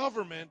forming a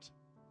government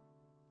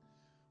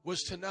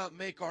was to not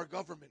make our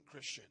government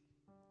Christian.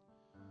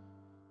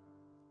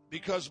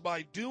 because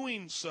by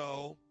doing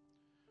so,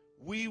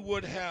 we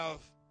would have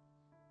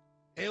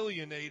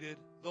alienated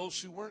those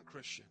who weren't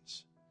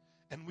Christians.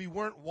 And we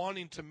weren't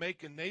wanting to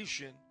make a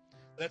nation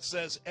that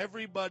says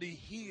everybody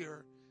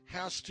here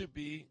has to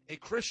be a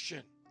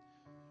Christian.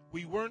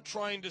 We weren't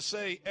trying to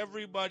say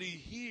everybody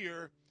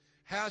here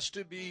has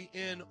to be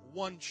in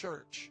one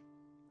church.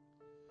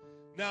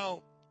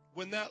 Now,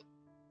 when that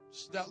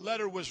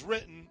letter was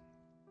written,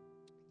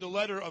 the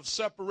letter of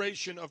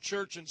separation of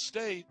church and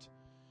state,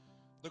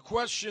 the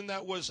question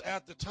that was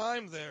at the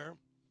time there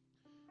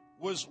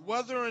was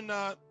whether or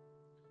not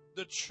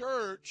the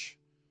church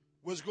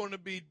was going to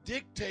be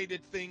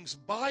dictated things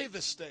by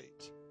the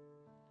state.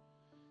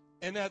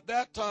 And at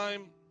that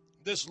time,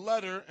 this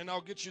letter, and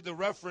I'll get you the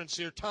reference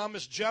here,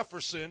 Thomas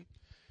Jefferson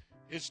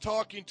is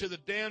talking to the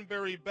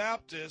Danbury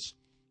Baptists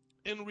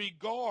in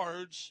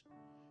regards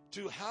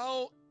to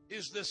how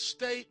is the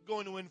state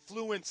going to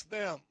influence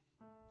them?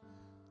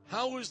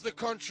 How is the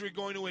country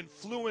going to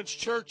influence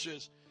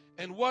churches?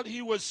 And what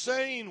he was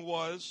saying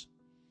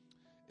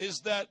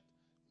is that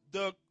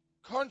the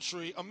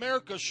country,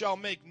 America, shall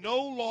make no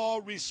law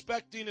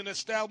respecting an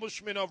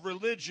establishment of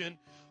religion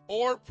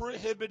or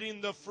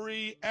prohibiting the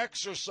free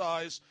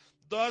exercise,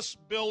 thus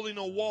building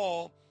a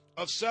wall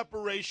of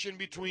separation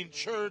between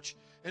church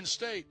and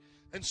state.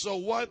 And so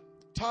what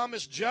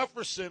Thomas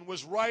Jefferson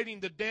was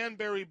writing to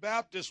Danbury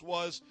Baptist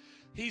was,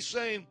 he's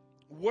saying,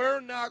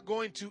 we're not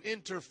going to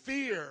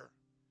interfere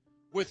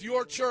with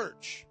your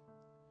church.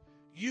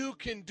 You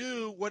can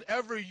do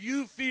whatever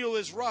you feel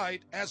is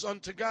right as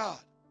unto God.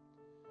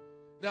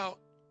 Now,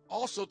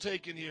 also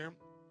taken here,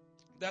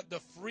 that the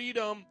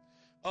freedom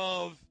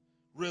of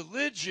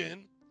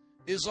religion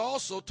is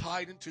also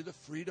tied into the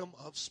freedom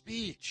of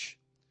speech.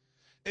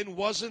 And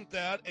wasn't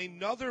that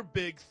another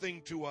big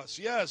thing to us?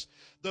 Yes,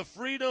 the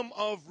freedom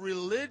of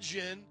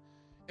religion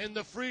and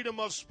the freedom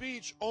of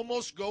speech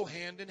almost go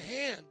hand in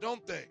hand,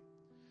 don't they?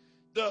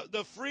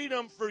 The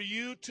freedom for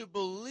you to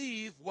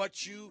believe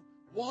what you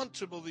want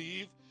to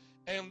believe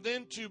and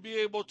then to be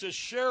able to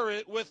share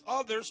it with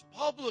others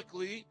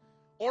publicly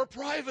or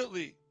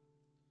privately.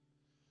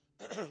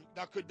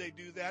 Now, could they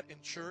do that in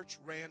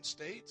church-ran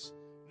states?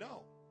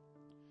 No.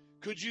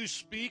 Could you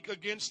speak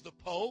against the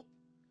Pope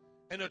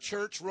in a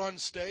church-run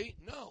state?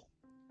 No.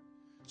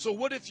 So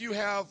what if you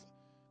have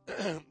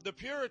the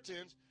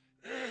Puritans,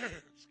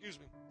 excuse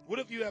me, what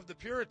if you have the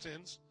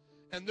Puritans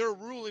and they're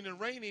ruling and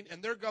reigning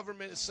and their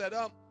government is set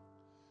up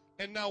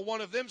and now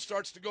one of them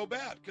starts to go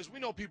bad? Because we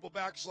know people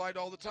backslide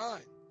all the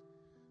time.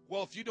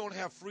 Well, if you don't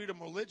have freedom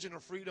of religion or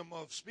freedom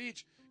of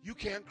speech, you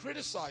can't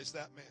criticize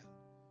that man.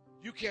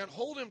 You can't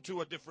hold him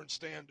to a different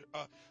standard,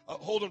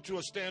 hold him to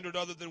a standard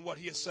other than what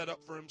he has set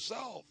up for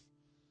himself.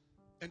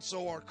 And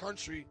so our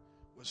country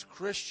was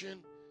Christian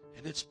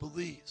in its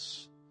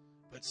beliefs,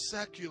 but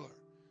secular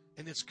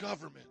in its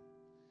government.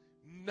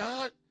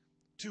 Not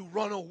to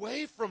run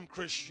away from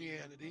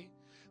Christianity,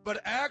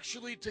 but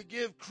actually to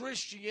give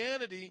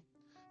Christianity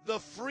the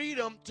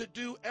freedom to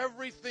do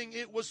everything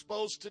it was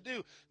supposed to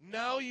do.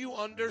 Now you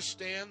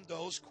understand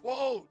those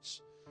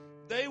quotes.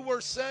 They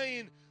were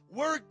saying,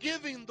 we're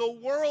giving the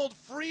world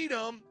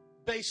freedom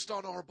based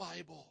on our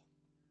Bible.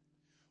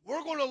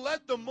 We're going to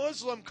let the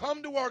Muslim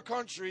come to our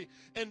country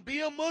and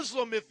be a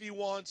Muslim if he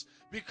wants,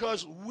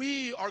 because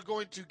we are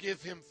going to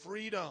give him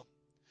freedom.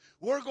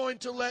 We're going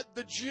to let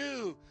the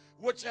Jew,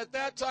 which at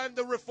that time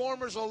the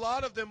reformers, a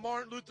lot of them,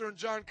 Martin Luther and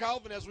John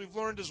Calvin, as we've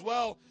learned as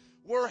well,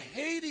 were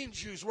hating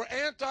Jews, were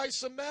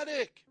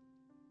anti-Semitic.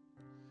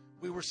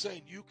 We were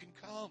saying, you can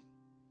come.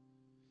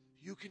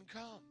 You can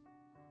come.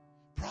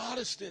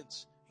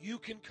 Protestants, you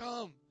can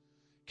come.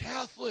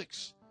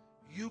 Catholics,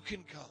 you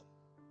can come.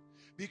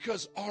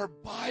 Because our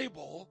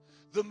Bible,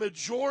 the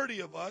majority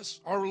of us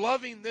are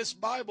loving this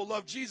Bible,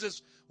 love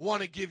Jesus,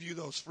 want to give you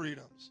those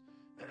freedoms.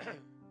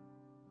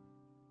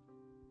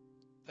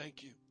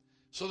 Thank you.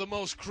 So the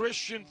most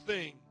Christian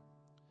thing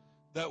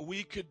that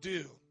we could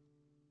do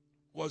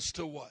was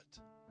to what?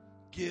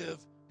 Give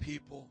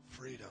people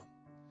freedom.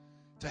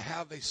 To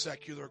have a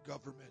secular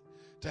government.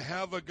 To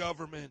have a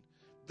government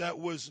that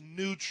was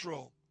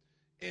neutral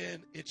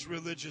in its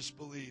religious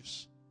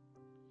beliefs.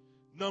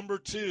 Number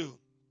 2,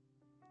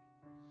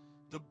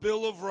 the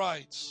Bill of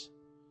Rights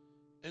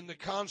and the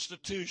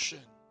Constitution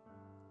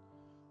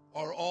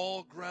are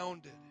all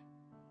grounded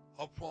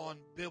upon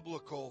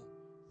biblical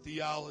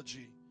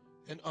theology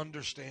and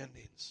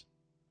understandings.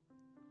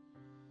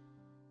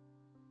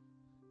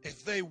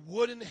 If they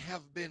wouldn't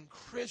have been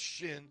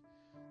Christian,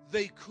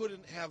 they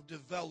couldn't have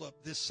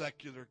developed this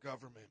secular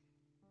government.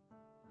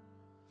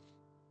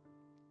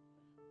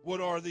 What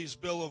are these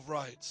Bill of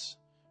Rights?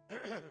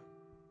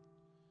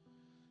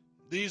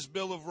 These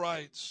Bill of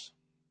Rights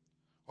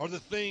are the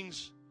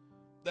things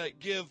that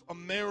give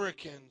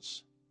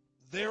Americans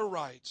their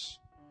rights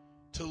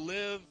to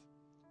live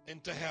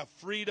and to have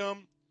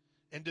freedom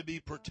and to be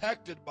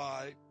protected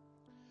by.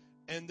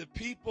 And the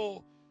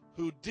people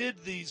who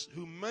did these,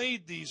 who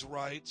made these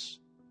rights,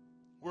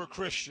 were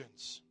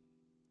Christians.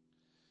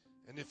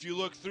 And if you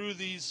look through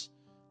these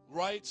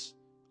rights,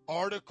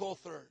 Article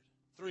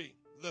 3,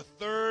 the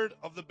third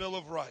of the Bill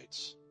of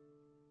Rights.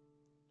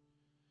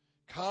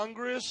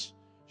 Congress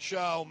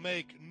shall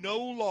make no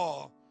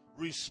law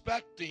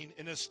respecting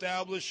an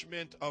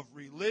establishment of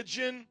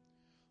religion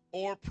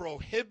or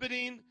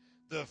prohibiting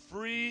the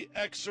free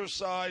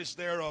exercise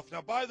thereof.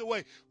 Now, by the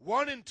way,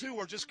 1 and 2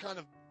 are just kind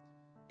of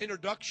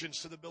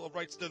introductions to the Bill of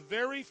Rights. The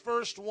very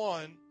first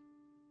one,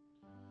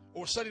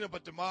 or setting up a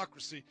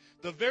democracy,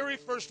 the very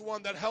first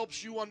one that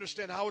helps you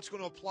understand how it's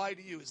going to apply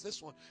to you is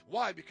this one.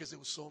 Why? Because it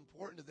was so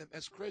important to them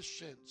as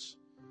Christians.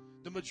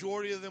 The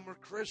majority of them were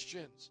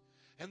Christians.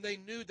 And they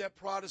knew that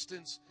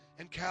Protestants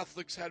and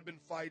Catholics had been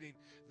fighting.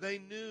 They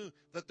knew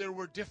that there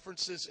were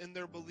differences in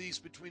their beliefs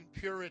between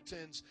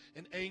Puritans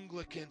and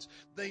Anglicans.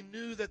 They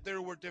knew that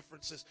there were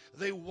differences.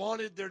 They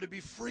wanted there to be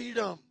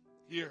freedom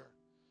here.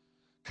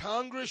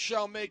 Congress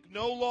shall make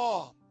no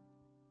law.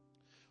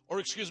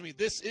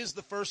 This is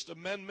the First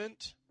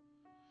Amendment,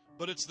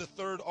 but it's the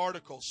third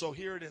article. So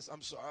here it is.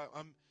 I'm sorry,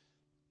 I'm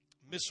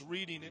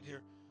misreading it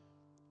here.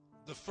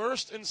 The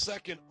first and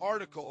second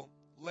article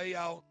lay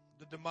out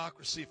the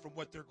democracy from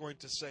what they're going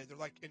to say. They're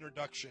like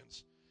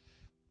introductions.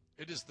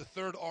 It is the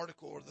third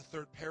article or the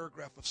third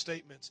paragraph of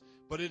statements,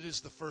 but it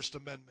is the First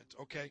Amendment.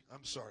 Okay?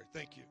 I'm sorry.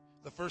 Thank you.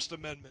 The First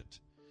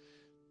Amendment.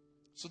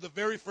 So the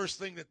very first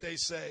thing that they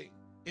say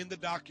in the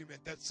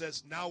document that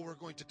says, now we're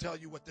going to tell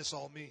you what this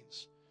all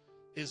means,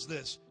 is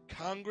this: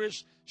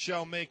 Congress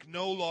shall make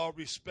no law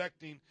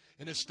respecting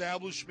an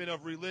establishment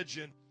of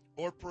religion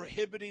or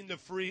prohibiting the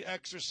free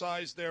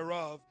exercise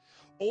thereof,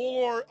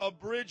 or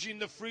abridging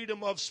the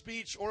freedom of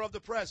speech or of the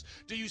press.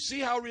 Do you see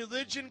how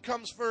religion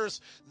comes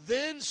first,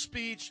 then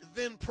speech,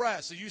 then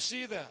press? Do you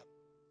see that?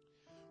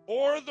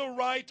 Or the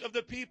right of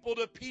the people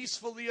to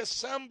peacefully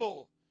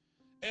assemble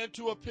and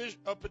to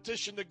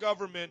petition the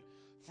government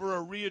for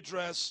a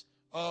redress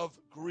of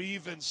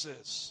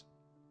grievances.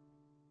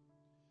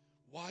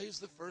 Why is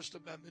the First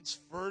Amendment's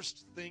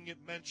first thing it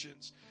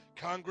mentions,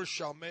 Congress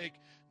shall make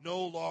no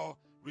law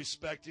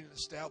respecting an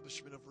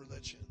establishment of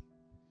religion?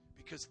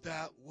 Because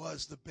that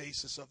was the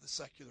basis of the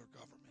secular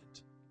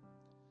government.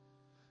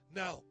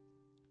 Now,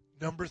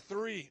 number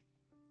 3,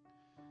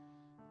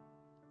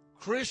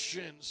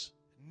 Christians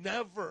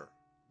never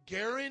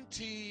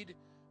guaranteed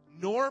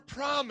nor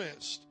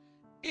promised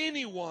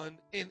anyone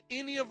in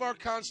any of our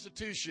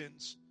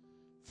constitutions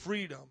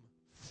freedom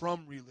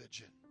from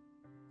religion.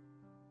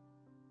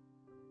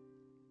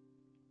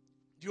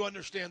 Do you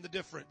understand the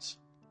difference?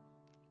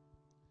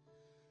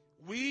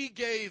 We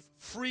gave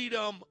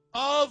freedom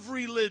of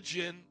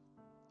religion,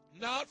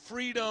 not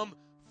freedom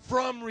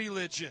from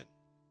religion.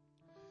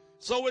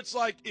 So it's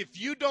like, if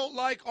you don't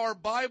like our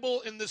Bible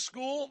in the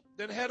school,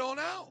 then head on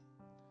out.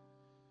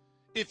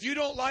 If you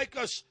don't like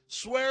us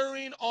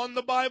swearing on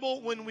the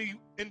Bible when we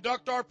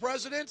induct our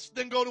presidents,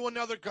 then go to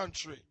another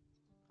country.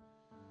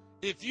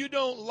 If you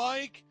don't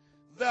like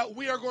that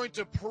we are going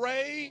to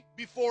pray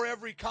before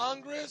every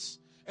Congress,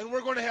 and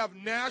we're going to have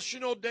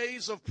national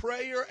days of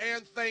prayer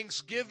and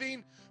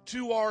thanksgiving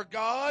to our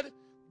God,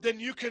 then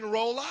you can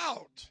roll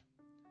out.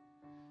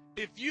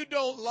 If you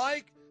don't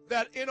like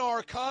that in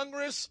our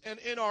Congress and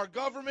in our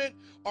government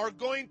are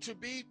going to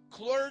be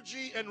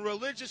clergy and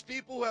religious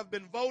people who have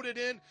been voted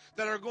in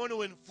that are going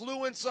to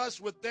influence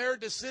us with their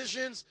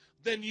decisions,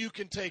 then you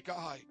can take a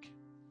hike.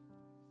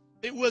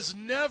 It was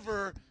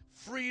never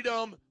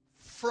freedom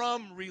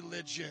from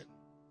religion.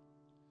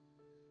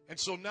 And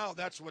so now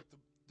that's what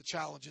the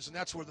challenge is, and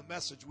that's where the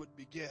message would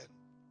begin,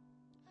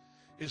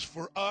 is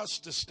for us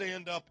to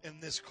stand up in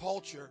this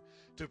culture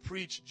to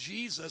preach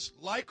Jesus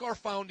like our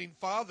founding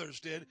fathers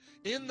did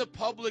in the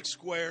public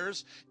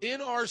squares, in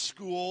our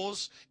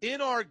schools,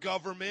 in our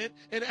government,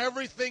 in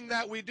everything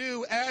that we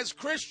do as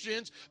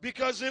Christians,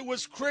 because it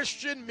was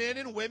Christian men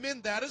and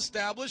women that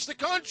established the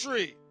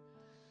country.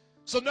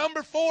 So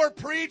number 4,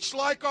 preach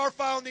like our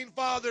founding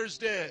fathers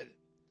did.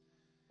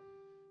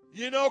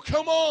 You know,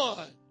 come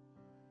on.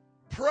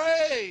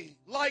 Pray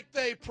like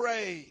they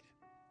prayed.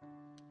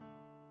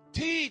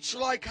 Teach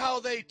like how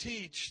they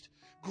teached.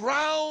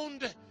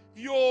 Ground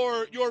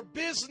your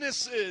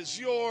businesses,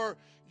 your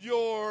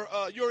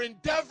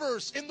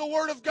endeavors in the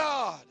Word of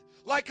God,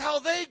 like how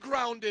they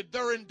grounded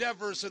their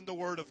endeavors in the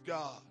Word of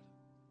God.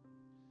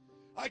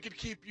 I could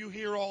keep you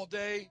here all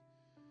day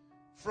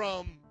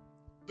from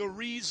the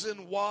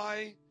reason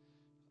why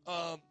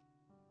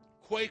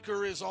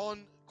Quaker is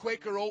on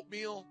Quaker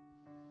oatmeal,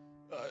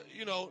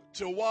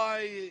 to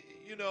why,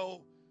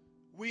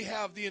 we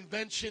have the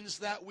inventions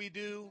that we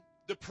do,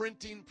 the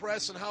printing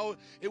press, and how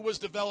it was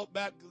developed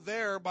back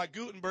there by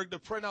Gutenberg to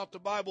print out the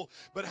Bible,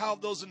 but how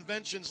those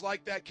inventions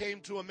like that came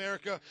to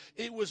America.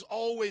 It was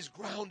always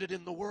grounded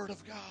in the Word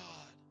of God.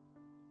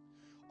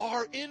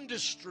 Our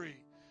industry,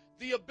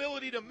 the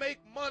ability to make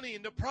money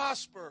and to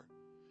prosper,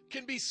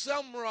 can be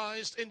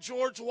summarized in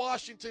George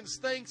Washington's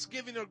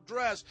Thanksgiving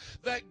address,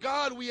 that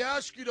God, we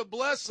ask you to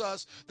bless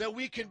us, that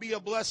we can be a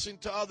blessing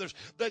to others,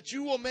 that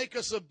you will make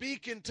us a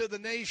beacon to the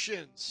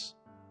nations.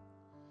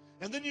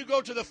 And then you go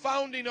to the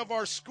founding of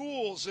our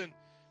schools, and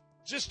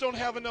just don't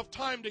have enough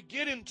time to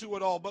get into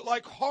it all, but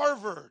like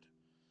Harvard,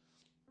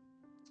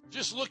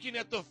 just looking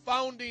at the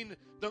founding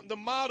the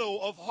motto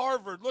of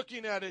Harvard,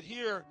 looking at it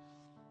here,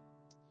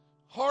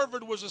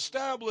 Harvard was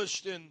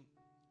established in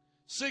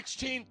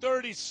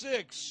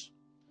 1636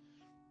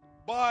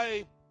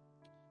 by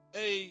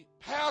a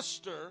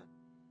pastor,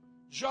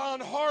 John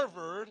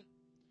Harvard,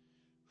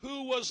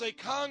 who was a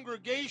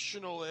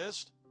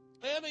Congregationalist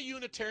and a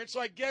Unitarian. So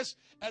I guess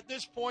at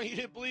this point he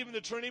didn't believe in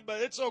the Trinity,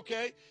 but it's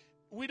okay.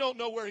 We don't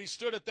know where he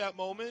stood at that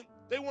moment.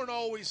 They weren't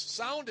always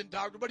sound in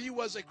doctrine, but he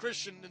was a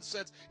Christian in the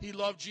sense he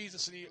loved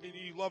Jesus and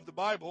he loved the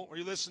Bible. Are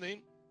you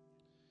listening?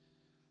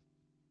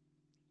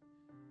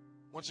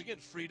 Once again,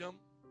 freedom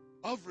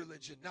of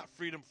religion, not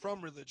freedom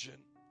from religion.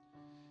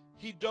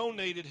 He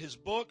donated his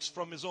books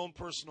from his own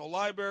personal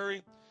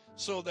library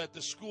so that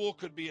the school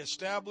could be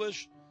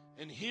established.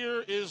 And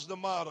here is the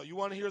motto. You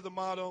want to hear the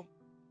motto?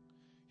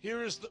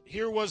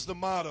 Here was the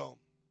motto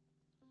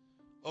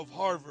of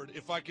Harvard,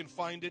 if I can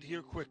find it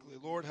here quickly.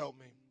 Lord, help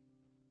me.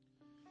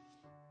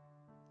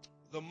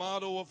 The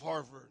motto of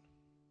Harvard.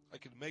 I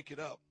could make it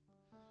up,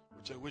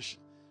 which I wish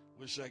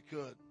I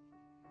could.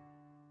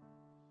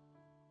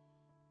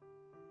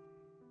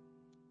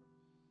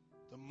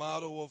 The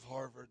motto of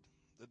Harvard.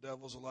 The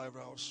devil's a liar.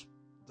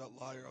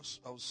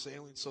 I was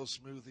sailing so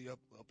smoothly up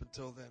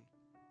until then.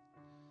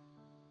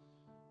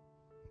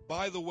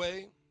 By the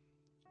way,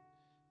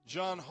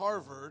 John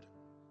Harvard,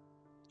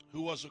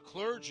 who was a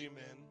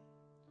clergyman,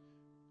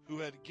 who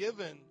had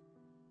given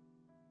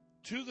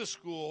to the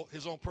school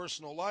his own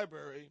personal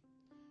library,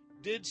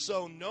 did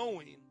so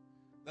knowing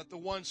that the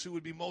ones who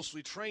would be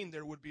mostly trained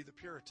there would be the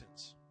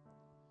Puritans.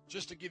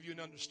 Just to give you an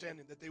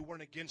understanding that they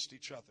weren't against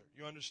each other.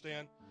 You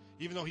understand?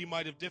 Even though he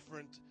might have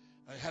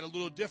had a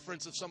little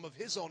difference of some of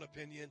his own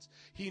opinions,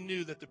 he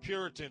knew that the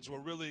Puritans were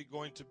really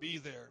going to be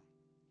there.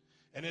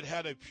 And it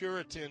had a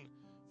Puritan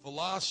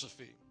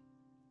philosophy.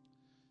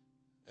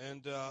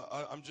 And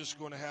I'm just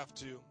going to have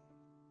to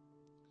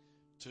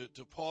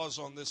pause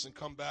on this and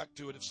come back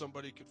to it if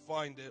somebody could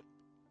find it.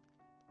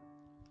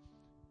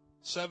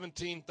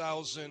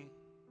 17,000,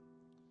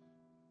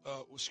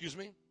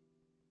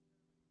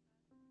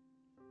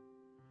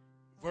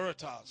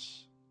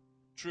 Veritas,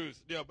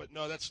 truth. Yeah, but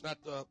no, that's not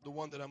the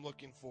one that I'm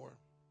looking for.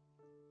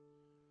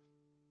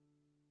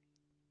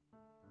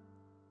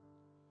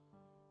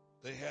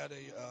 They had a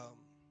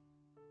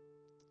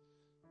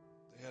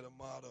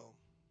motto.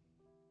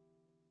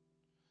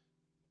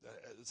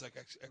 It's like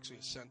actually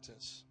a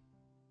sentence.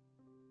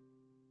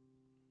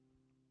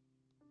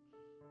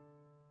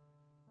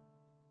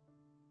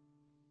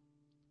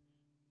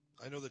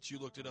 I know that you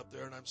looked it up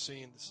there, and I'm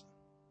seeing this.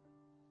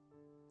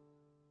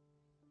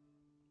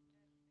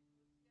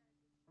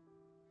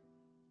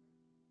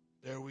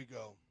 There we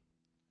go.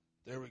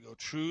 There we go.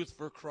 Truth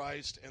for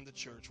Christ and the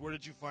church. Where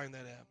did you find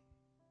that at?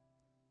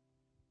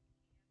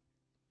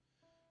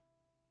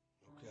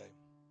 Okay.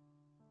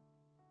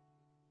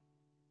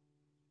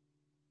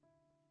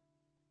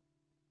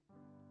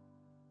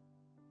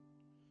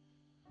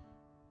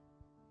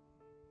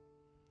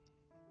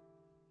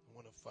 I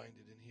want to find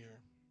it in here.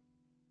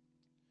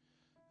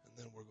 And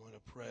then we're going to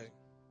pray.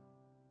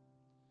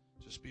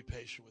 Just be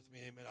patient with me.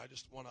 Amen. I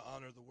just want to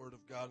honor the Word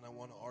of God, and I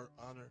want to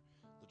honor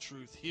the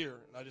truth here.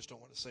 And I just don't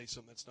want to say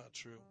something that's not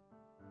true.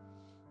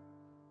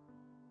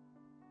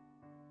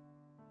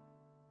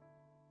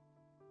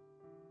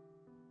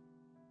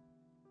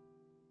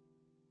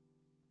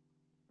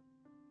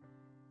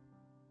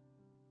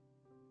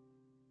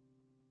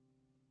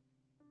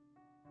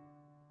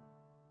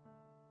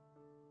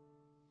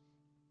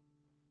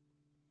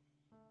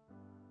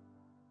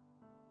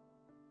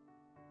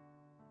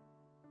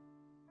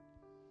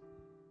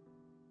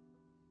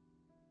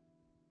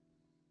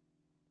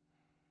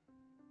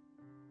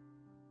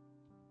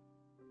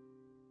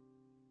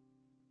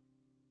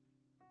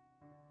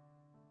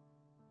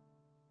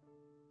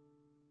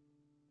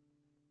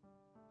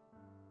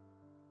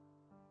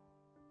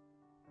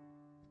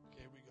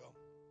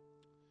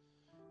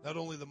 Not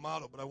only the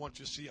motto, but I want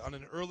you to see on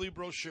an early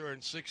brochure in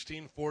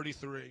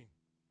 1643,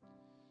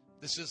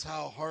 this is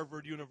how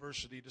Harvard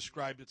University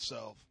described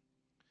itself: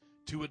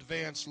 to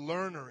advance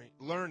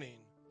learning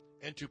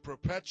and to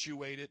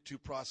perpetuate it to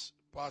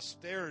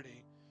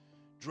posterity,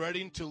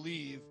 dreading to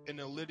leave an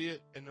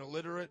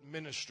illiterate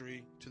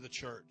ministry to the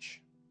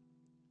church.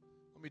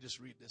 Let me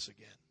just read this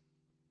again.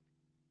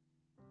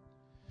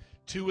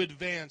 To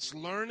advance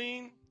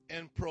learning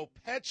and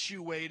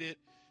perpetuate it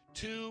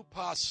to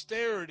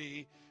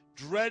posterity,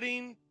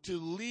 dreading to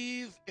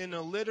leave an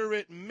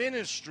illiterate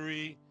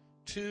ministry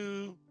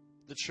to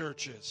the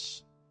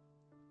churches.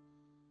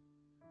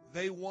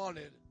 They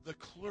wanted the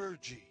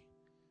clergy,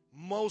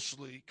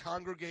 mostly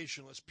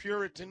Congregationalist,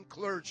 Puritan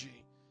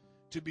clergy,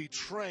 to be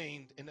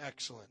trained in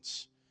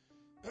excellence.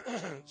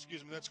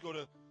 Excuse me. Let's go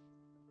to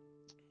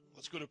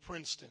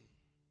Princeton.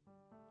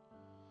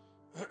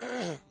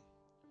 A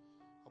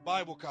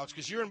Bible college,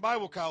 because you're in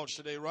Bible college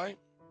today, right?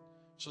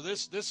 So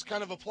this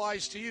kind of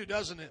applies to you,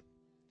 doesn't it?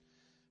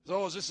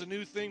 Oh, is this a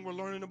new thing we're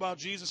learning about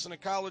Jesus in a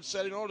college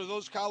setting? Oh, do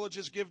those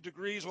colleges give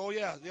degrees? Well,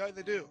 yeah,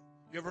 they do.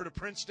 You ever heard of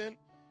Princeton?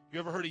 You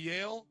ever heard of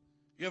Yale?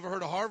 You ever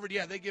heard of Harvard?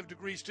 Yeah, they give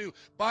degrees too.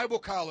 Bible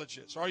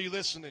colleges, are you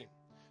listening?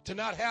 to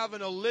not have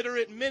an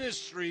illiterate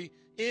ministry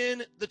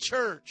in the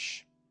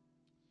church.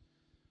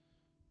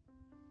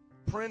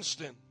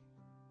 Princeton,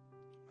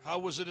 how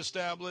was it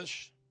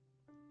established?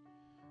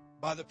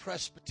 By the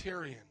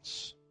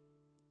Presbyterians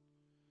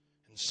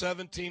in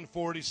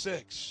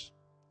 1746.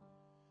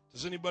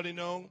 Does anybody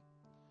know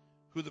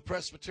who the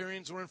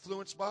Presbyterians were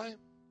influenced by?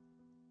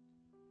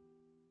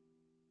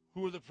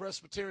 Who were the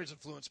Presbyterians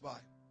influenced by?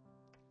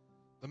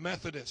 The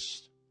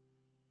Methodists.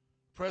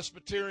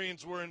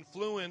 Presbyterians were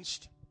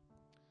influenced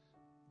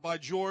by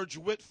George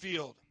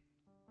Whitefield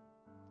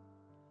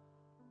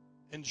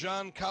and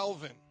John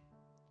Calvin.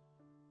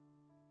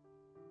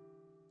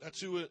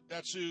 That's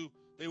who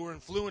they were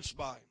influenced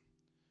by.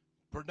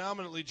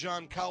 Predominantly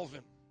John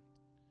Calvin.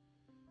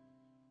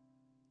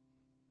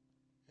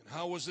 And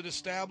how was it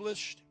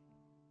established?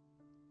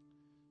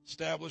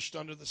 Established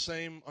under the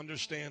same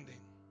understanding.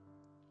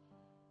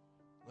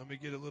 Let me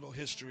get a little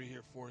history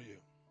here for you.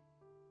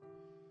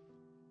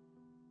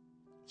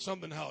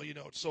 Something how,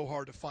 it's so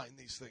hard to find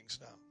these things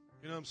now.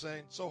 You know what I'm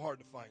saying? So hard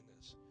to find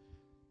this.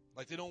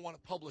 Like they don't want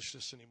to publish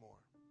this anymore.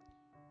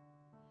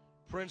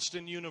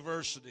 Princeton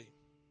University.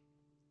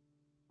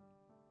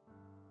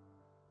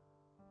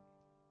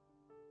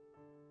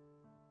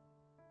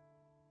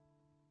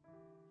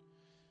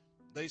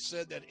 They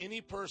said that any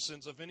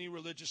persons of any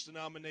religious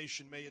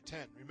denomination may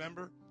attend.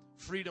 Remember?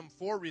 Freedom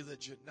for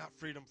religion, not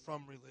freedom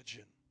from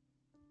religion.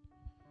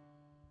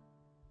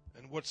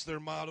 And what's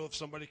their motto, if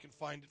somebody can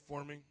find it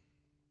for me?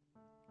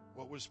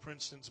 What was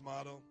Princeton's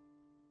motto?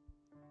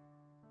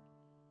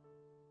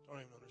 I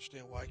don't even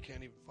understand why I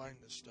can't even find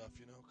this stuff,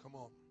 Come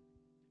on.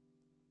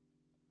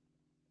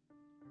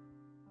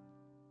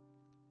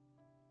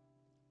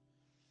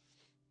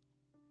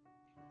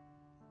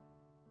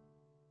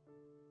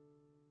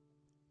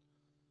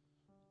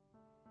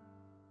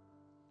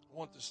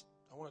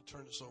 I want to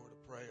turn this over to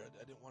prayer.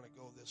 I didn't want to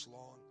go this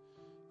long.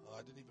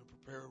 I didn't even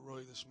prepare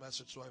really this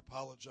message, so I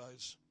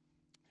apologize.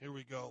 Here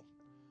we go.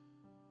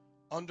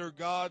 Under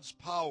God's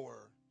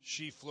power,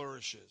 she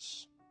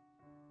flourishes.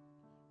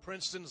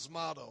 Princeton's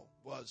motto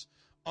was,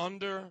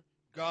 under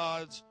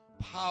God's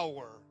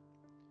power,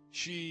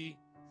 she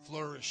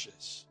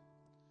flourishes.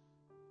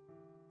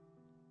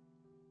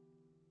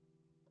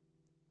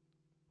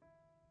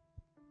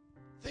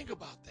 Think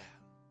about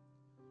that.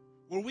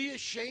 Were we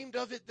ashamed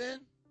of it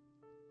then?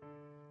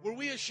 Were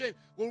we ashamed?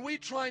 Were we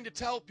trying to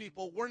tell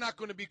people we're not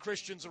going to be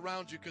Christians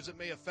around you because it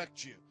may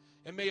affect you?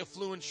 It may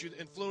influence you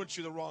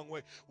the wrong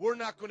way. We're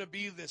not going to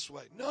be this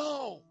way.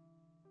 No.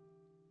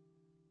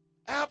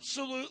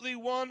 Absolutely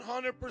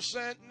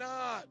 100%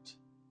 not.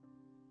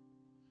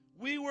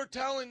 We were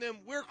telling them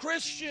we're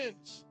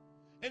Christians.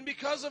 And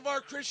because of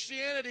our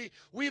Christianity,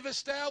 we've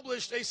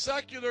established a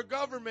secular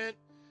government,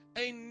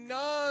 a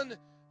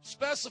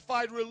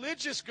non-specified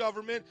religious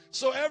government,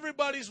 so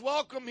everybody's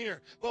welcome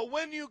here. But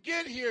when you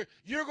get here,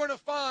 you're going to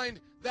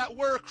find that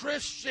we're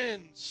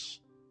Christians.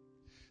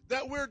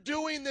 That we're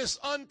doing this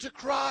unto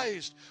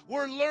Christ.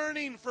 We're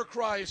learning for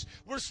Christ.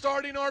 We're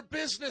starting our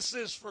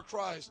businesses for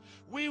Christ.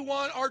 We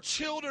want our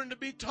children to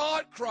be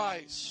taught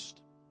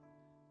Christ.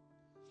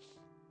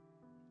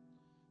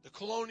 The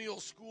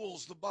colonial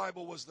schools, the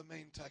Bible was the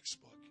main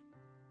textbook.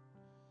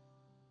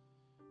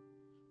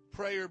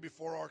 Prayer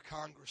before our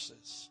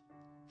congresses.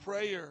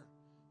 Prayer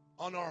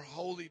on our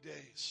holy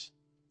days.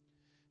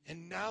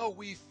 And now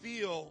we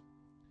feel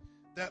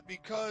that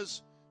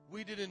because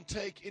we didn't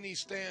take any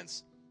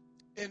stance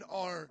in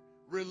our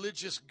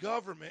religious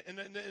government,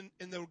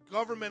 in the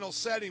governmental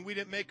setting, we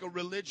didn't make a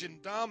religion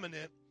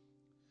dominant,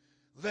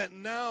 that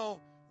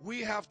now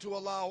we have to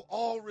allow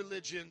all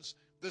religions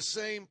the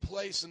same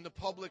place in the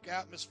public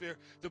atmosphere,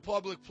 the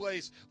public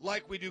place,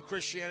 like we do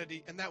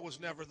Christianity, and that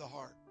was never the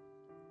heart.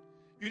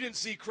 You didn't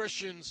see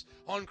Christians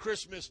on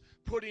Christmas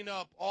putting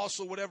up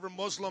also whatever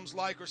Muslims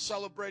like or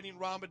celebrating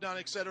Ramadan,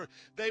 etc.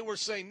 They were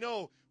saying,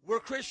 no, we're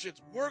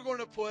Christians. We're going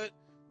to put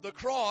the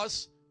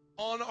cross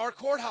on our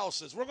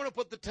courthouses. We're going to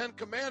put the 10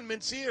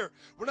 Commandments here.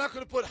 We're not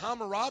going to put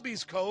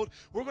Hammurabi's Code.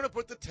 We're going to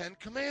put the 10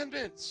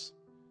 Commandments.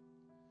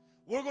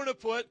 We're going to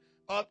put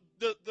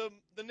the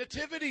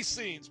nativity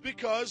scenes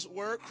because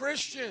we're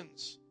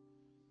Christians.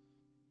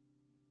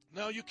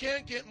 Now, you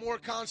can't get more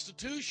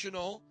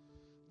constitutional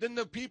than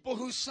the people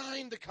who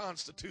signed the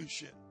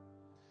Constitution.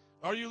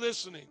 Are you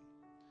listening?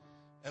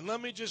 And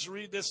let me just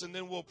read this and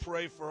then we'll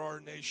pray for our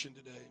nation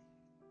today.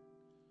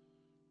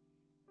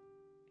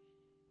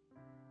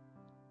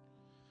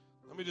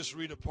 Let me just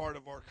read a part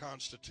of our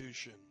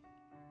Constitution.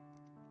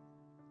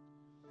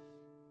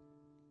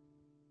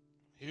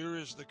 Here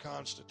is the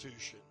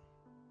Constitution.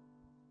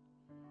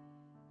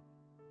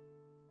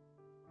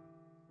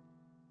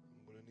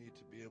 I'm going to need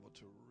to be able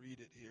to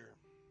read it here.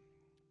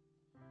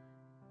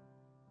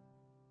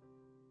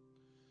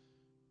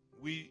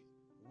 We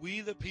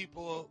the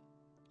people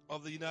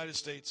of the United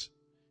States,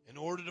 in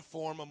order to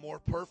form a more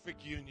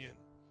perfect union,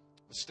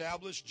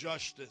 establish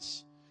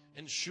justice,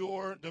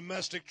 ensure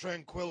domestic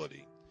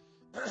tranquility,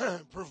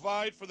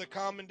 provide for the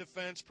common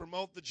defense,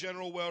 promote the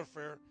general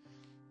welfare,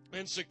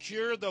 and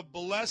secure the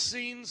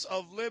blessings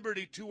of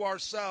liberty to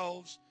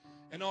ourselves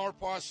and our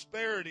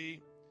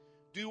prosperity,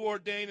 do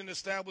ordain and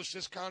establish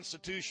this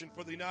Constitution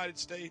for the United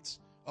States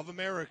of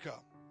America.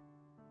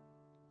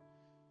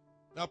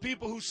 Now,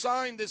 people who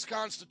signed this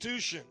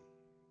Constitution,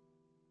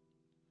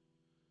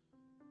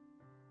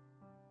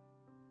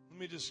 let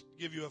me just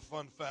give you a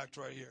fun fact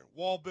right here.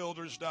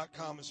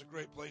 Wallbuilders.com is a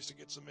great place to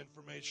get some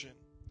information.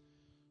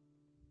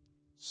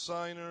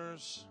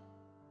 Signers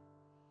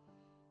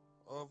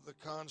of the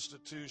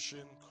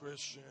Constitution,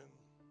 Christian.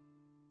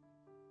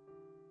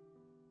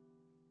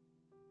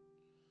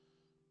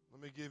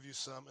 Let me give you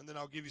some, and then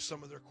I'll give you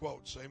some of their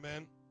quotes.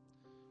 Amen.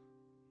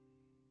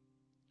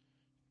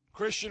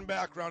 Christian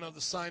background of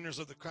the signers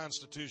of the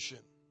Constitution.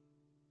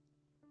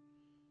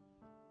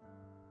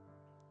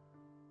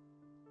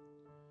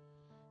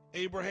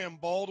 Abraham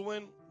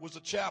Baldwin was a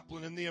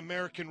chaplain in the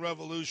American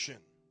Revolution,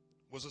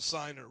 was a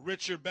signer.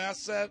 Richard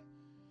Bassett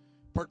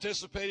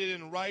participated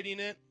in writing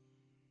it.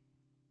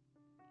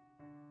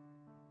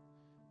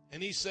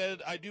 And he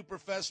said, I do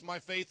profess my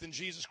faith in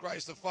Jesus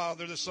Christ, the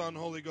Father, the Son,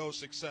 Holy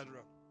Ghost, etc.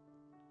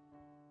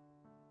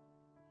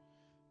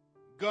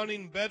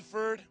 Gunning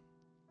Bedford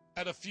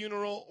at a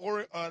funeral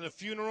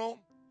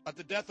at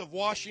the death of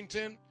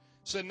Washington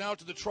said, now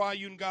to the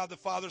triune God, the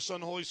Father,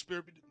 Son, Holy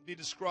Spirit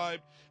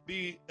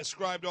be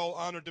ascribed all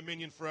honor,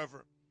 dominion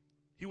forever.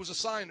 He was a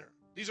signer.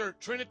 These are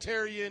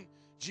Trinitarian,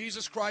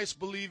 Jesus Christ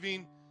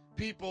believing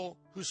people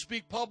who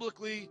speak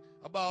publicly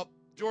about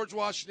George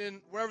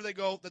Washington, wherever they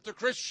go, that they're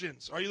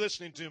Christians. Are you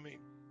listening to me?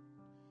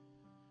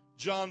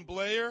 John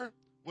Blair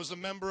was a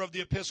member of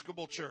the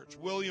Episcopal Church.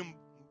 William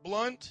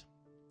Blount,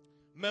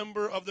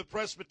 member of the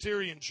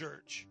Presbyterian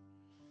Church.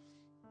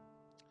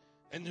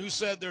 And who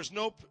said there's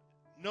no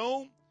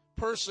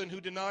person who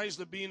denies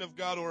the being of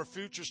God or a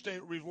future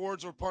state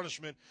rewards or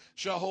punishment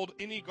shall hold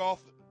any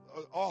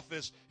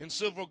office in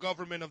civil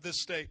government of this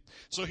state.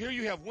 So here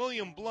you have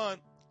William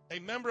Blount, a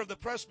member of the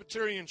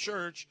Presbyterian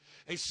Church,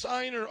 a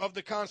signer of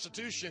the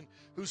Constitution,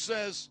 who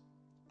says,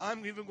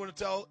 I'm even going to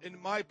tell in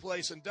my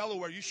place in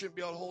Delaware, you shouldn't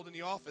be able to hold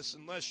any office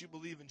unless you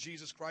believe in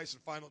Jesus Christ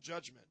and final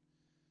judgment.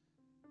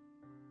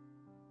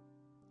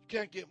 You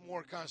can't get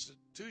more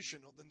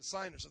constitutional than the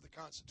signers of the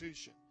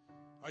Constitution.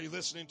 Are you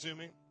listening to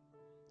me?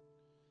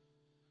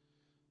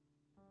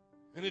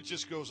 And it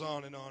just goes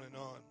on and on and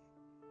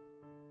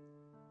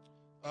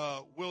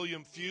on.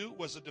 William Few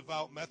was a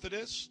devout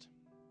Methodist.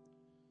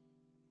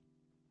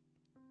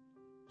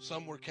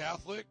 Some were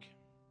Catholic.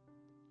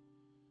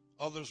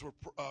 Others were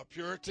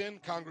Puritan,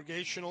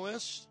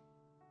 Congregationalist.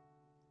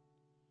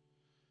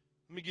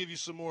 Let me give you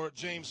some more.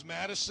 James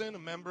Madison, a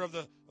member of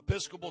the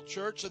Episcopal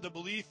Church, said the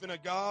belief in a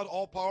God,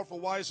 all-powerful,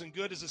 wise, and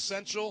good is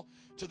essential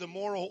to the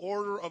moral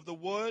order of the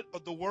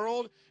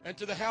world and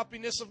to the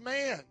happiness of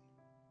man.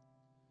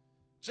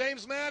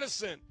 James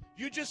Madison,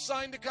 you just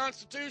signed the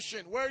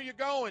Constitution. Where are you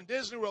going?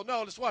 Disney World.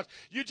 No, just watch.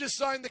 You just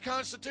signed the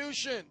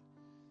Constitution.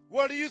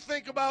 What do you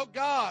think about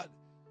God?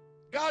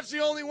 God's the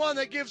only one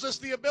that gives us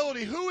the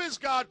ability. Who is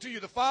God to you?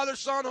 The Father,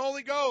 Son,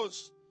 Holy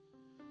Ghost.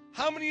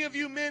 How many of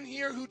you men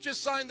here who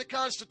just signed the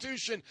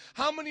Constitution,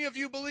 how many of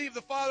you believe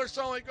the Father,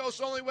 Son, Holy Ghost,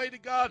 the only way to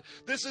God?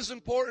 This is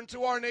important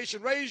to our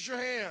nation. Raise your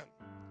hand.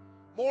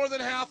 More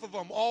than half of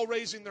them all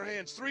raising their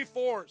hands.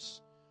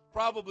 3/4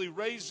 probably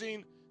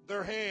raising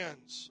their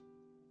hands.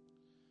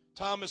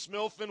 Thomas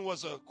Milton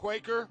was a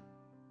Quaker.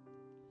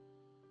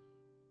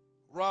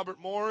 Robert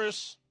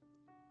Morris,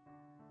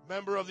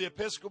 member of the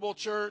Episcopal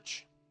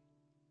Church.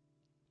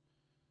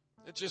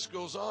 It just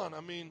goes on.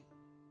 I mean,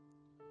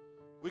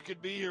 we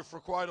could be here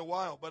for quite a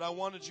while, but I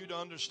wanted you to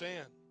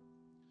understand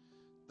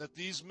that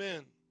these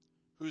men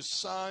who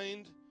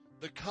signed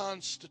the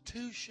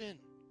Constitution,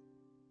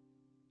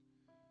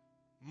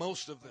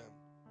 most of them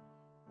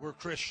were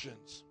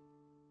Christians.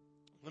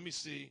 Let me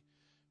see.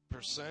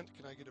 Percent.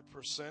 Can I get a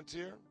percent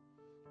here?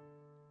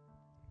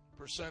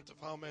 Percent of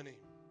how many?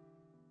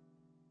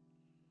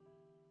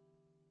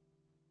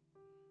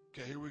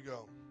 Okay, here we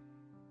go.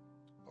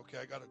 Okay,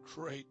 I got a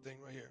great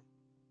thing right here.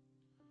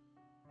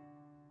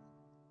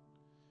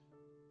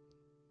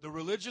 The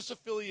religious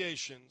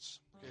affiliations.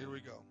 Okay, here we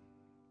go.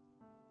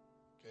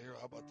 Okay, here,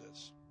 how about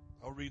this?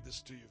 I'll read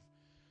this to you.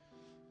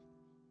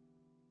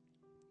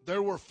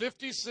 There were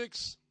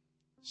 56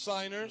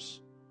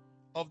 signers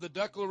of the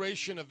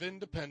Declaration of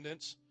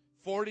Independence,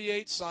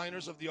 48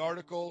 signers of the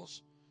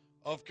Articles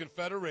of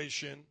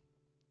Confederation,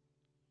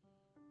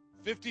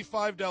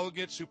 55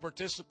 delegates who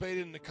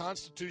participated in the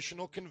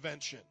Constitutional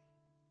Convention.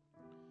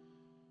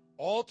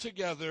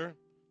 Altogether,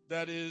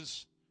 that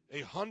is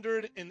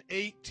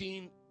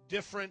 118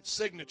 different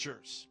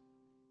signatures.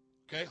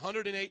 Okay,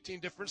 118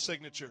 different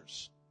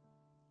signatures.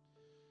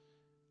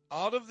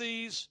 Out of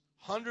these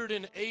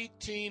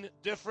 118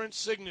 different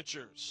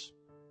signatures,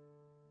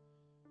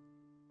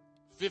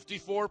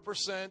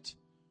 54%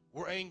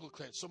 were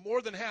Anglican. So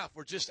more than half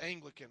were just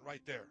Anglican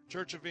right there.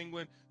 Church of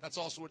England, that's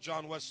also what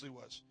John Wesley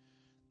was.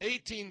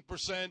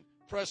 18%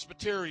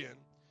 Presbyterian,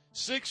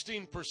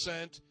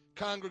 16%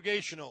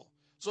 Congregational.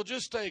 So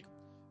just take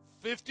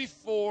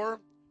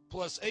 54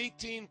 plus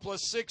 18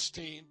 plus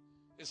 16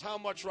 is how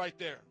much right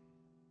there?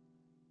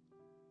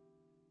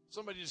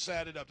 Somebody just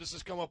added up. This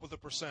has come up with a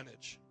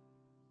percentage.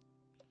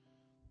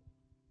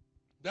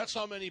 That's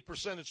how many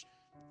percentage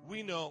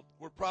we know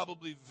we're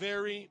probably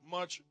very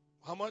much,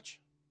 how much?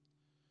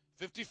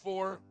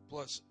 54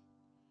 plus,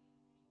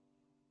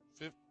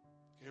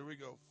 here we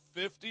go,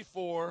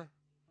 54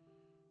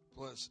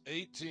 plus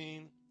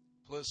 18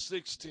 plus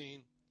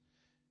 16,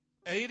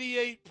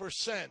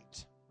 88%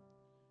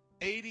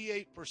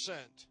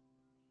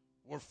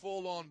 were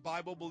full-on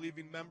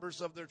Bible-believing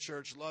members of their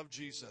church, loved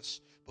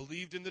Jesus,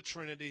 believed in the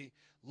Trinity,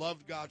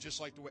 loved God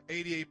just like the way,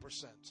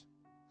 88%.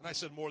 And I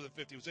said more than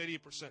 50, it was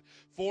 88%.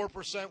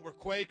 4% were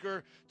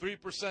Quaker,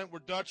 3% were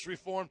Dutch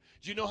Reformed.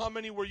 Do you know how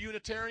many were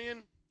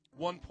Unitarian?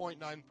 1.9%.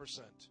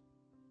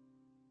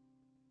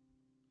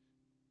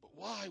 But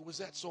why was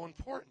that so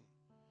important?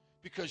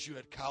 Because you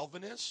had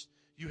Calvinists,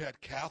 you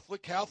had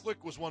Catholic.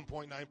 Catholic was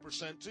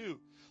 1.9% too.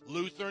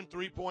 Lutheran,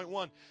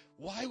 3.1%.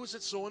 Why was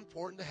it so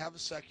important to have a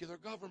secular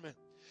government?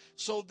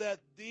 So that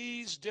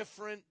these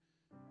different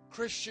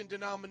Christian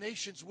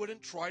denominations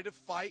wouldn't try to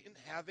fight and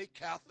have a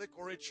Catholic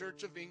or a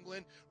Church of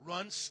England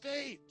run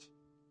state.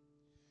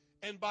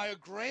 And by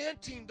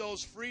granting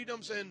those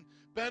freedoms and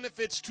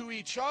benefits to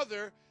each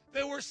other,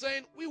 they were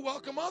saying, we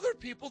welcome other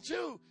people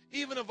too,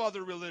 even of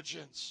other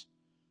religions.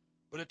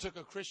 But it took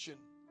a Christian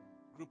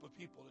group of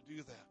people to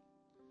do that.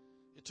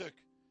 It took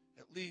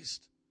at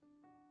least,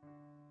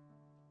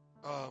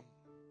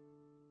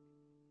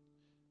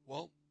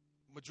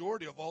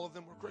 majority of all of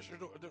them were Christian.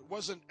 There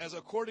wasn't, as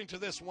according to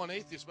this, one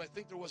atheist, but I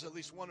think there was at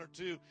least one or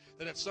two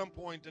that at some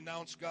point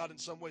denounced God in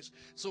some ways.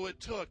 So it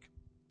took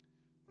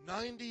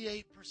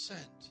 98%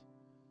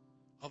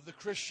 of the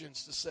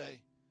Christians to say,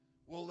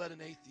 we'll let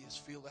an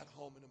atheist feel at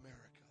home in America.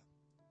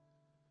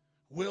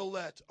 We'll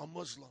let a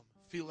Muslim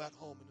feel at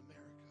home in America.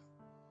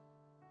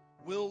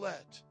 We'll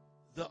let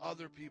the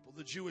other people,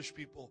 the Jewish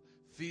people,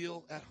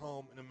 feel at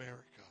home in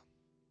America.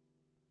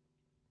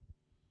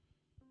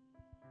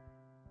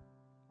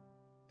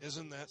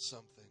 Isn't that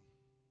something?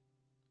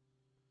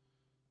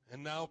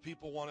 And now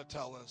people want to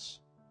tell us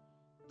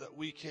that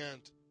we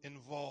can't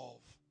involve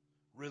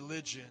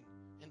religion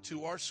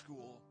into our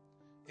school,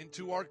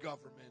 into our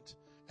government,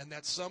 and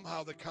that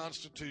somehow the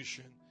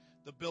Constitution,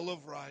 the Bill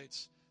of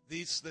Rights,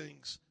 these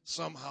things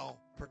somehow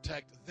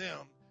protect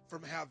them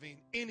from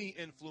having any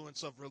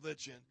influence of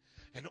religion.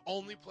 And the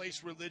only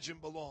place religion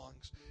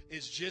belongs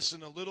is just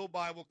in a little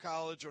Bible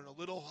college or in a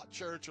little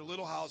church or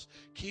little house.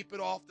 Keep it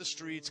off the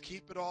streets.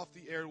 Keep it off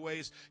the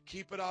airways.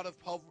 Keep it out of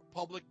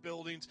public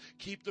buildings.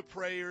 Keep the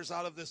prayers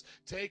out of this.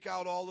 Take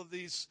out all of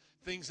these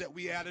things that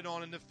we added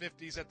on in the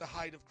 50s at the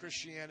height of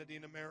Christianity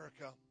in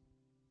America.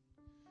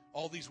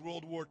 All these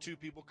World War II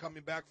people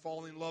coming back,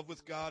 falling in love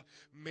with God,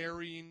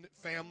 marrying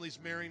families,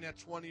 marrying at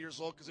 20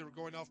 years old because they were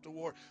going off to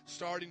war,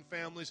 starting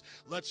families.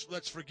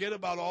 Let's forget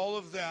about all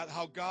of that,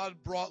 how God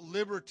brought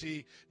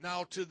liberty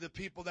now to the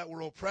people that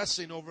were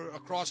oppressing over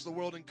across the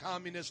world in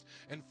communist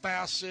and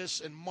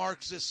fascist and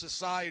Marxist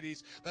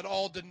societies that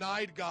all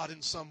denied God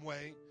in some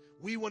way.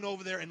 We went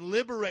over there and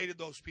liberated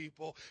those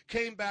people,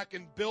 came back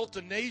and built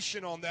a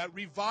nation on that,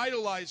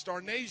 revitalized our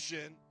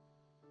nation.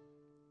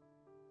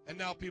 And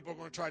now people are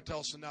going to try to tell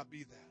us to not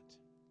be that.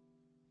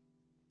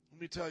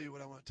 Let me tell you what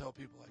I want to tell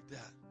people like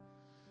that.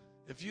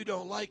 If you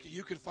don't like it,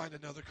 you can find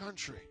another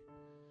country.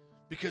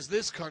 Because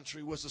this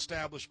country was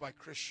established by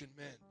Christian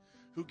men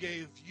who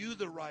gave you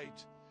the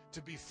right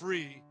to be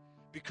free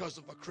because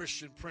of a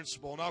Christian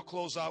principle. And I'll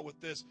close out with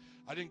this.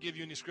 I didn't give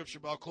you any scripture,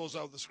 but I'll close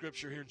out with the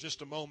scripture here in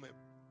just a moment.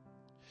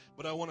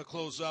 But I want to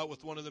close out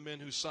with one of the men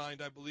who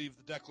signed, I believe,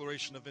 the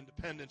Declaration of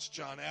Independence,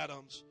 John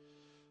Adams.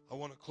 I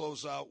want to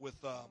close out with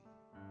a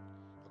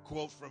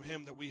quote from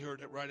him that we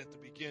heard it right at the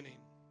beginning.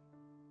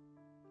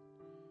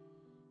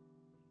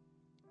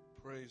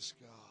 Praise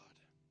God.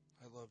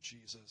 I love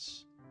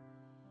Jesus.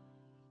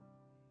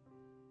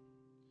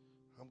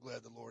 I'm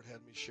glad the Lord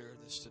had me share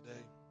this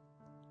today.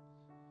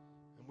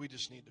 And we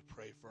just need to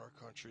pray for our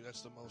country.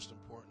 That's the most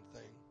important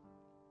thing.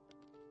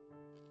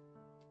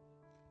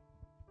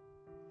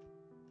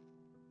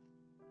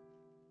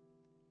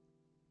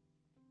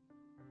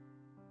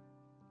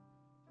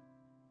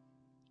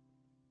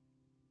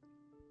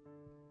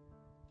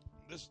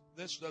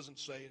 This doesn't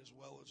say it as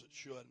well as it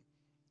should,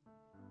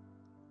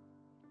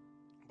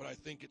 but I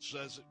think it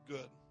says it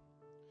good.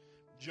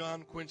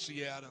 John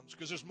Quincy Adams,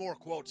 because there's more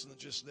quotes than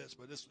just this,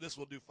 but this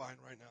will do fine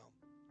right now.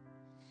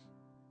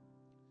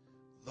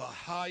 The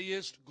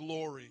highest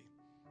glory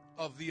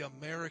of the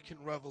American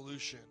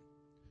Revolution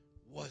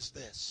was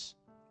this,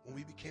 when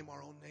we became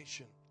our own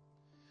nation.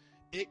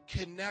 It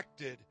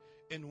connected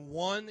in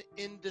one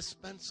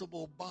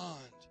indispensable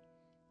bond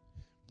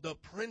the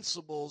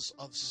principles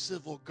of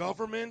civil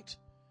government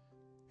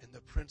and the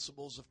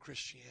principles of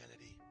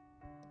Christianity.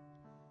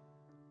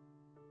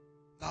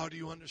 Now, do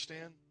you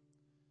understand?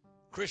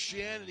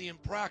 Christianity in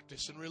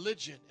practice and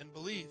religion and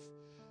belief,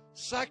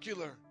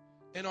 secular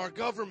in our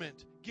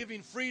government,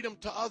 giving freedom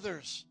to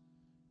others,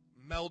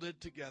 melded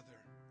together.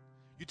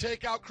 You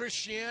take out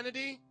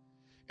Christianity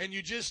and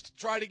you just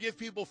try to give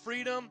people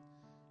freedom,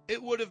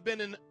 it would have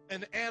been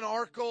an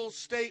anarchical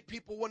state.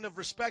 People wouldn't have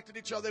respected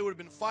each other. They would have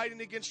been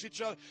fighting against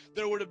each other.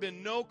 There would have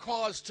been no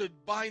cause to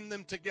bind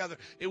them together.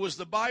 It was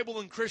the Bible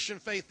and Christian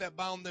faith that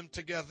bound them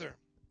together.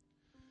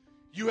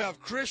 You have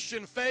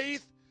Christian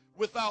faith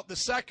without the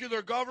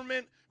secular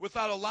government,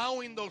 without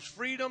allowing those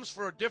freedoms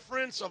for a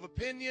difference of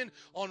opinion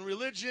on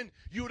religion,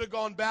 you would have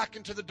gone back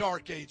into the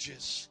dark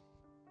ages.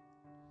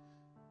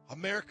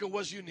 America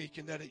was unique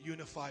in that it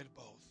unified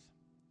both.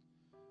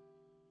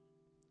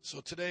 So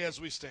today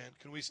as we stand,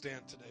 can we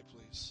stand today,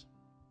 please?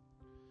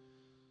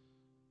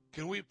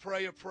 Can we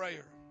pray a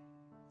prayer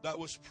that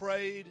was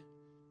prayed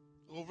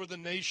over the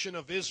nation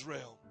of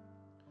Israel,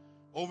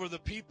 over the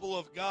people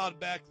of God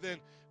back then?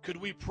 Could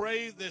we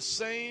pray this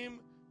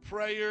same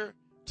prayer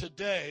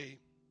today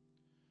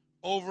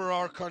over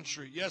our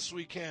country? Yes,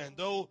 we can.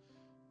 Though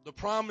the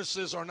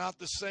promises are not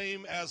the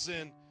same as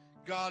in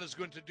God is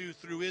going to do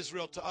through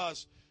Israel to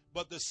us,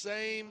 but the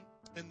same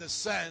in the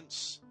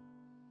sense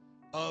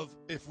of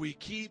if we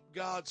keep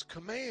God's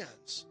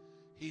commands,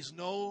 He does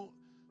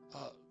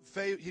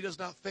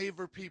not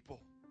favor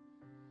people.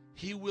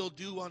 He will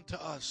do unto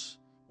us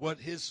what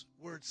His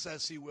word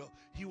says He will.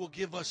 He will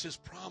give us His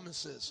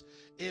promises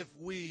if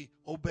we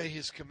obey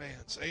His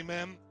commands.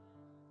 Amen.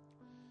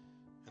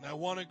 And I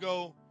want to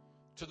go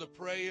to the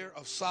prayer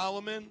of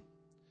Solomon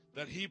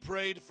that he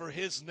prayed for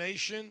his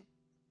nation.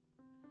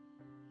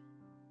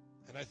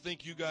 And I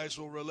think you guys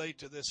will relate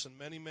to this in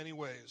many, many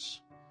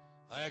ways.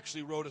 I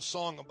actually wrote a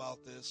song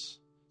about this.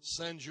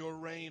 Send your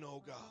rain,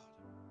 O God.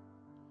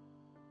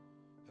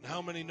 And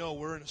how many know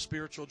we're in a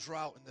spiritual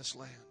drought in this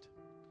land?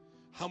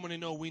 How many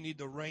know we need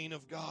the rain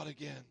of God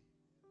again?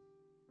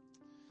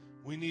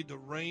 We need the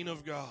rain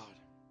of God.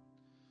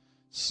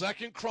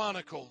 2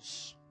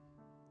 Chronicles.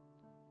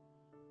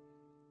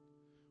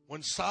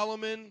 When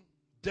Solomon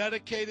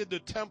dedicated the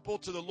temple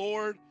to the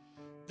Lord,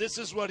 this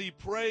is what he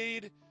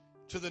prayed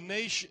to the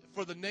nation,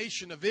 for the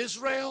nation of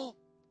Israel.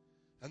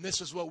 And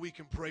this is what we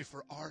can pray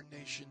for our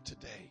nation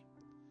today.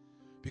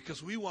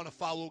 Because we want to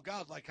follow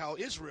God like how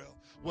Israel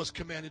was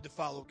commanded to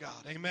follow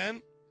God.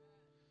 Amen?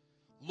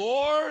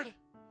 Lord,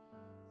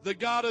 the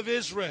God of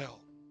Israel.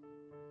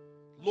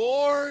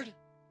 Lord,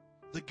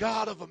 the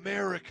God of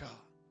America.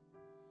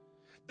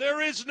 There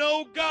is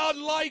no God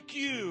like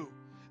you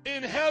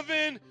in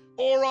heaven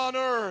or on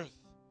earth.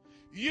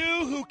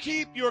 You who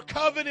keep your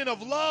covenant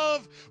of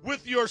love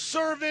with your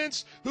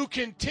servants, who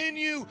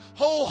continue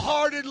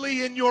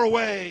wholeheartedly in your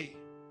way.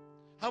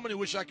 How many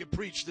wish I could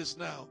preach this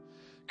now?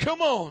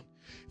 Come on.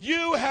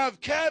 You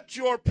have kept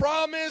your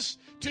promise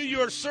to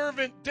your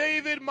servant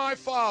David, my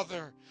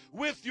father.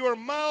 With your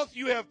mouth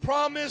you have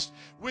promised,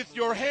 with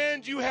your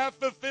hand you have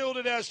fulfilled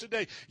it as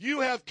today.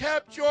 You have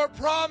kept your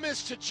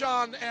promise to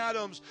John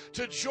Adams,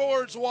 to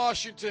George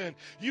Washington.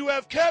 You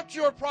have kept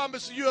your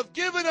promise. You have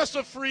given us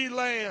a free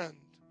land.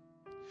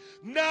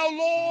 Now,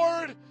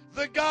 Lord,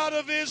 the God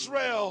of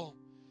Israel,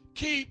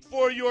 keep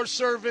for your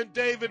servant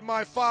David,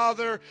 my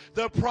father,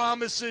 the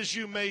promises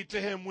you made to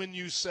him when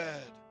you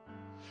said,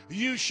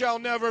 you shall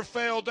never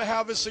fail to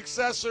have a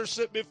successor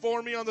sit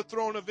before me on the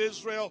throne of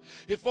Israel.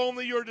 If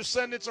only your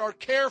descendants are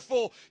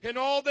careful in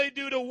all they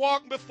do to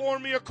walk before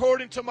me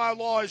according to my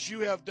law as you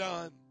have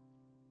done.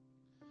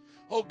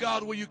 Oh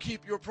God, will you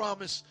keep your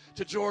promise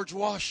to George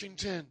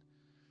Washington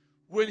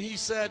when he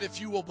said,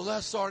 if you will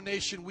bless our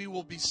nation, we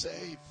will be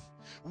safe.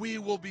 We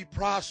will be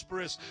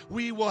prosperous.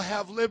 We will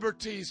have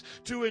liberties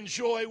to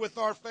enjoy with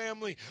our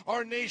family.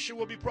 Our nation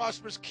will be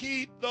prosperous.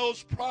 Keep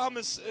those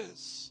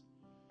promises.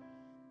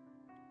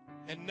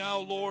 And now,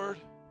 Lord,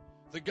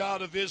 the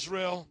God of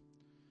Israel,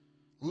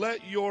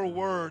 let your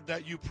word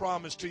that you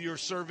promised to your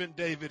servant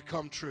David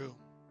come true.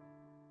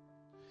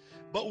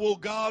 But will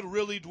God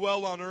really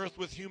dwell on earth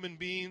with human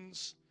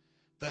beings?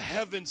 The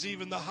heavens,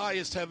 even the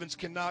highest heavens,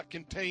 cannot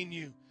contain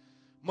you,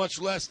 much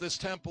less this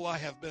temple I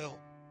have built.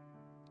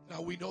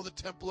 Now we know the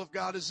temple of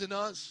God is in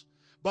us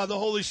by the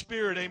Holy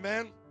Spirit,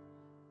 amen?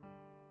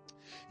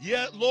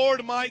 Yet,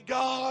 Lord my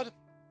God,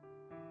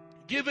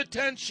 give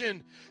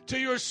attention to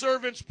your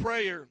servant's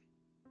prayer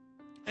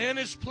and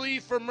his plea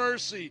for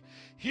mercy.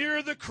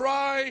 Hear the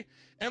cry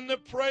and the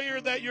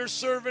prayer that your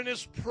servant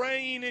is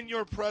praying in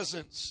your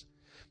presence.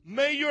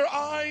 May your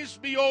eyes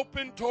be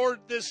open toward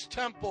this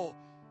temple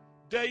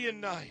day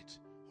and night,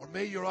 or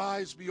may your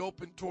eyes be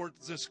open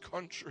towards this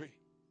country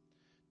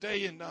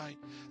day and night.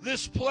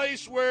 This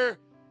place with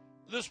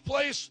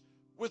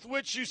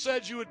which you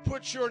said you would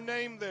put your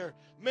name there.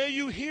 May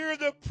you hear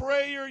the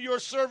prayer your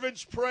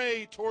servants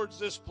pray towards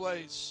this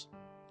place.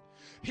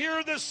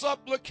 Hear the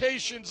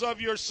supplications of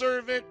your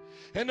servant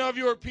and of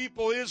your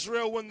people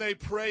Israel when they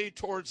pray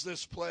towards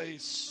this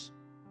place.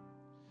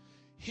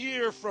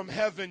 Hear from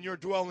heaven your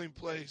dwelling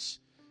place,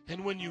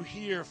 and when you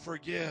hear,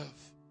 forgive.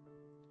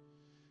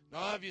 Now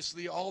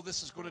obviously all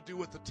this is going to do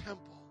with the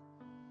temple,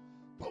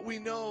 but we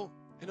know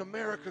in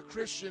America,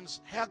 Christians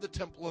had the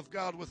temple of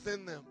God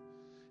within them.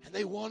 And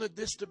they wanted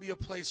this to be a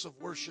place of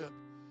worship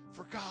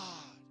for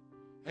God.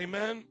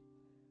 Amen?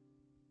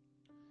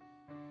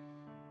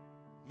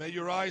 May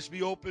your eyes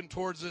be open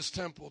towards this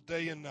temple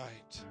day and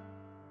night.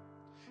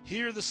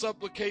 Hear the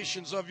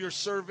supplications of your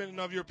servant and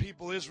of your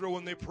people Israel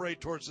when they pray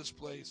towards this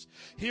place.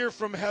 Hear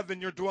from heaven,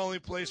 your dwelling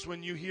place,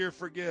 when you hear,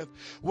 forgive.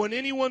 When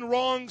anyone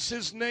wrongs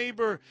his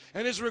neighbor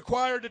and is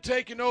required to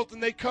take an oath,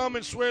 and they come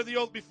and swear the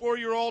oath before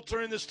your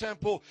altar in this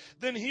temple,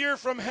 then hear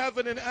from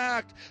heaven and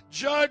act.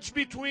 Judge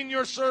between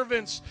your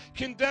servants,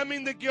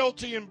 condemning the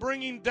guilty and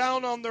bringing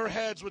down on their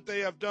heads what they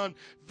have done,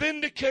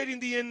 vindicating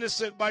the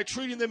innocent by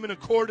treating them in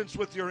accordance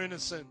with your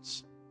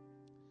innocence.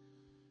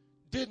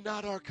 Did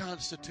not our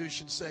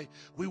Constitution say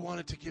we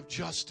wanted to give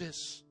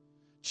justice?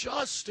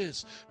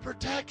 Justice,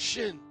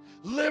 protection,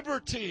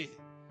 liberty.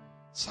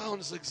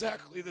 Sounds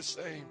exactly the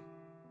same.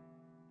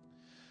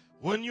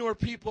 When your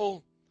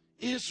people,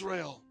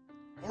 Israel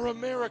or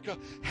America,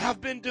 have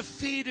been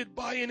defeated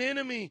by an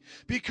enemy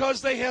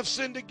because they have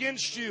sinned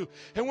against you,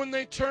 and when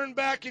they turn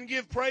back and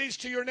give praise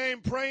to your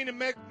name, praying and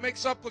make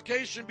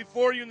supplication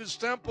before you in this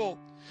temple,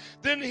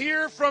 then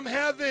hear from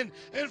heaven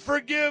and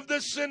forgive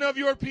the sin of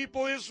your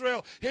people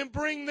Israel and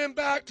bring them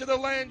back to the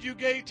land you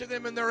gave to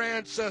them and their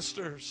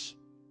ancestors.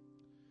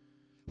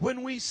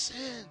 When we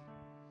sin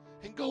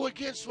and go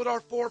against what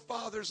our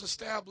forefathers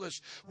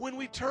established, when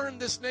we turn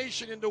this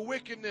nation into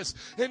wickedness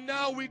and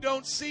now we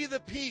don't see the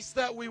peace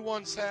that we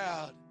once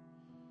had,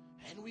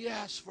 and we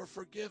ask for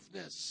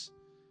forgiveness,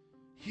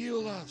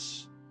 heal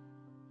us.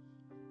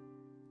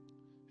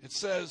 It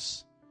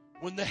says,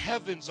 when the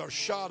heavens are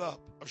shut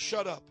up,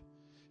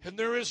 and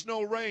there is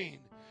no rain,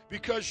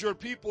 because your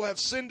people have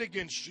sinned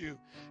against you,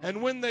 and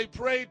when they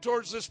prayed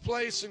towards this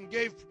place and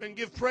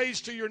give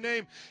praise to your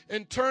name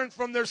and turn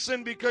from their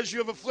sin because you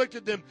have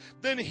afflicted them,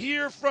 then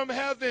hear from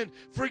heaven,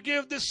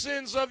 forgive the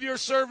sins of your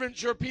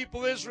servants, your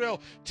people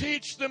Israel,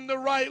 teach them the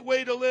right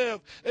way to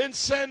live, and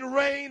send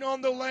rain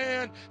on the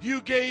land you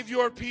gave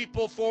your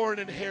people for an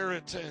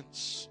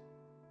inheritance.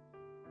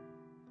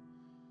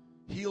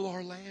 Heal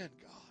our land,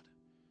 God.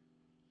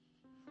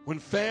 When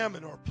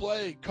famine or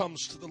plague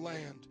comes to the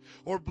land,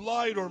 or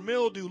blight or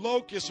mildew,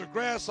 locusts or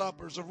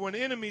grasshoppers, or when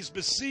enemies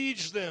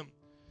besiege them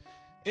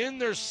in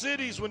their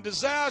cities, when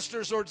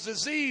disasters or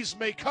disease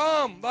may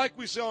come, like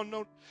we saw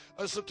on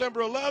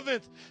September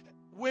 11th,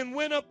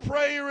 when a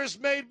prayer is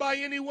made by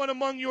anyone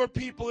among your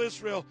people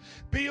Israel,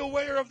 be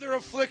aware of their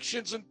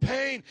afflictions and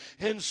pain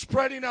and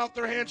spreading out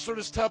their hands toward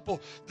his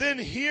temple, then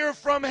hear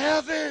from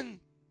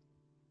heaven,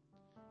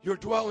 your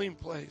dwelling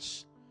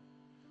place.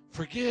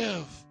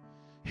 Forgive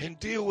and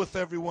deal with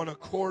everyone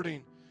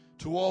according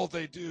to all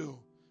they do,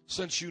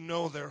 since you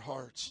know their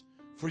hearts.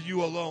 For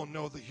you alone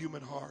know the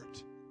human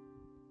heart,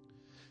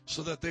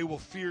 so that they will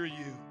fear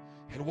you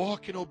and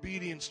walk in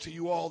obedience to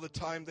you all the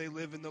time they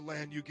live in the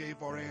land you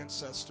gave our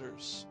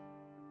ancestors.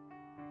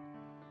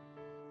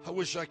 I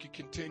wish I could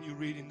continue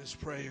reading this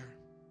prayer,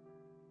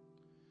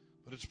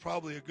 but it's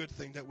probably a good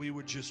thing that we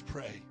would just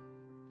pray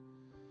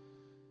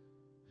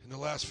in the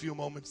last few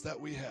moments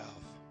that we have.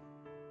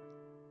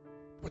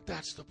 But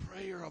that's the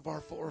prayer of our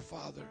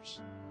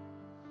forefathers.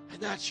 And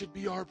that should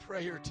be our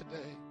prayer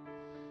today.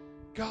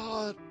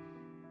 God,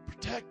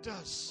 protect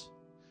us.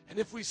 And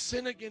if we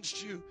sin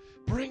against you,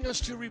 bring us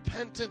to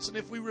repentance. And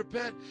if we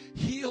repent,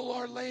 heal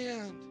our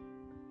land.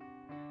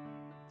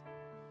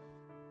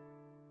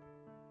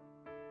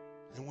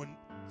 And when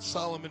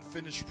Solomon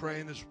finished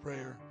praying this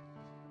prayer,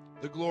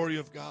 the glory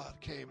of God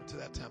came into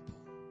that temple.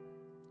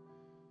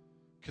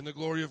 Can the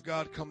glory of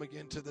God come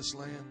again to this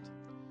land?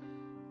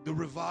 The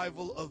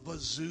revival of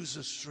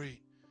Azusa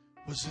Street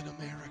was in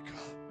America.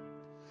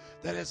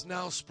 That has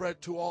now spread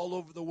to all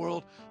over the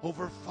world.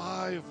 Over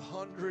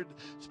 500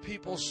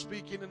 people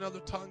speaking in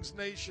other tongues,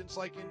 nations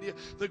like India.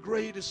 The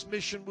greatest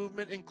mission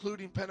movement,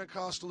 including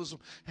Pentecostalism,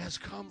 has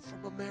come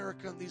from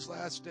America in these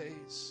last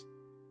days.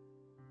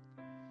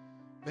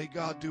 May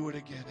God do it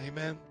again.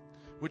 Amen.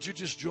 Would you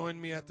just join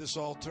me at this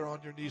altar on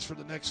your knees for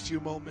the next few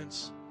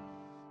moments?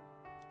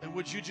 And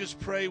would you just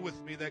pray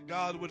with me that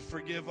God would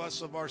forgive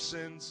us of our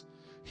sins,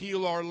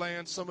 heal our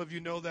land. Some of you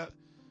know that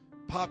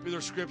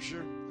popular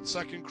scripture in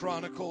 2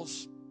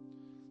 Chronicles,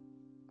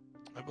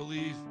 I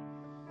believe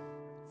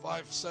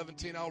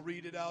 5:17. I'll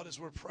read it out as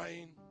we're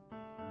praying.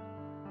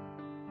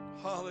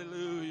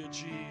 Hallelujah,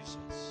 Jesus.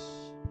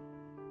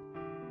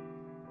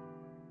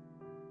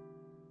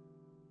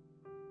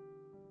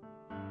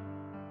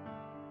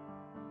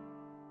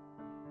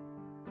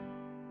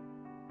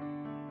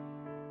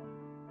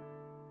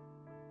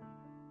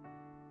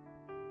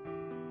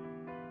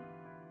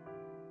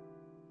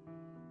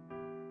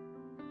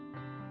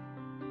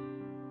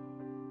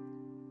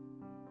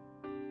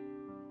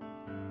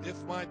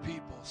 If my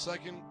people, 2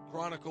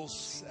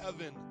 Chronicles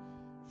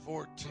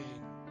 7:14.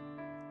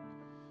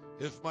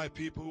 If my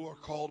people who are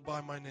called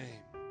by my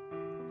name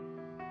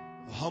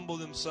will humble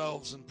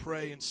themselves and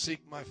pray and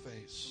seek my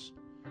face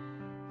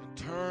and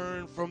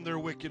turn from their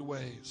wicked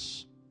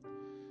ways,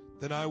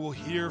 then I will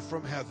hear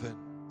from heaven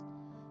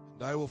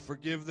and I will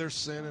forgive their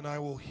sin and I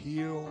will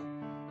heal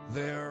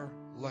their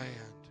land.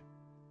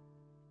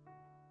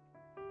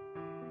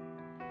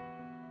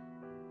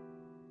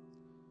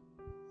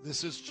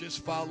 This is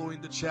just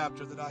following the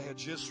chapter that I had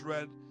just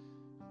read.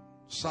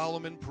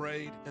 Solomon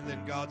prayed, and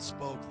then God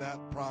spoke that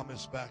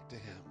promise back to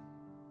him.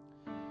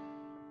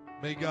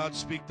 May God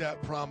speak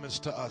that promise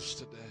to us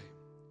today.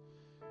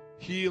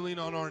 Healing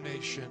on our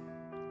nation,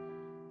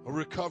 a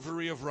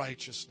recovery of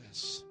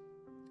righteousness.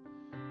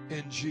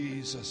 In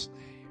Jesus'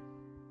 name.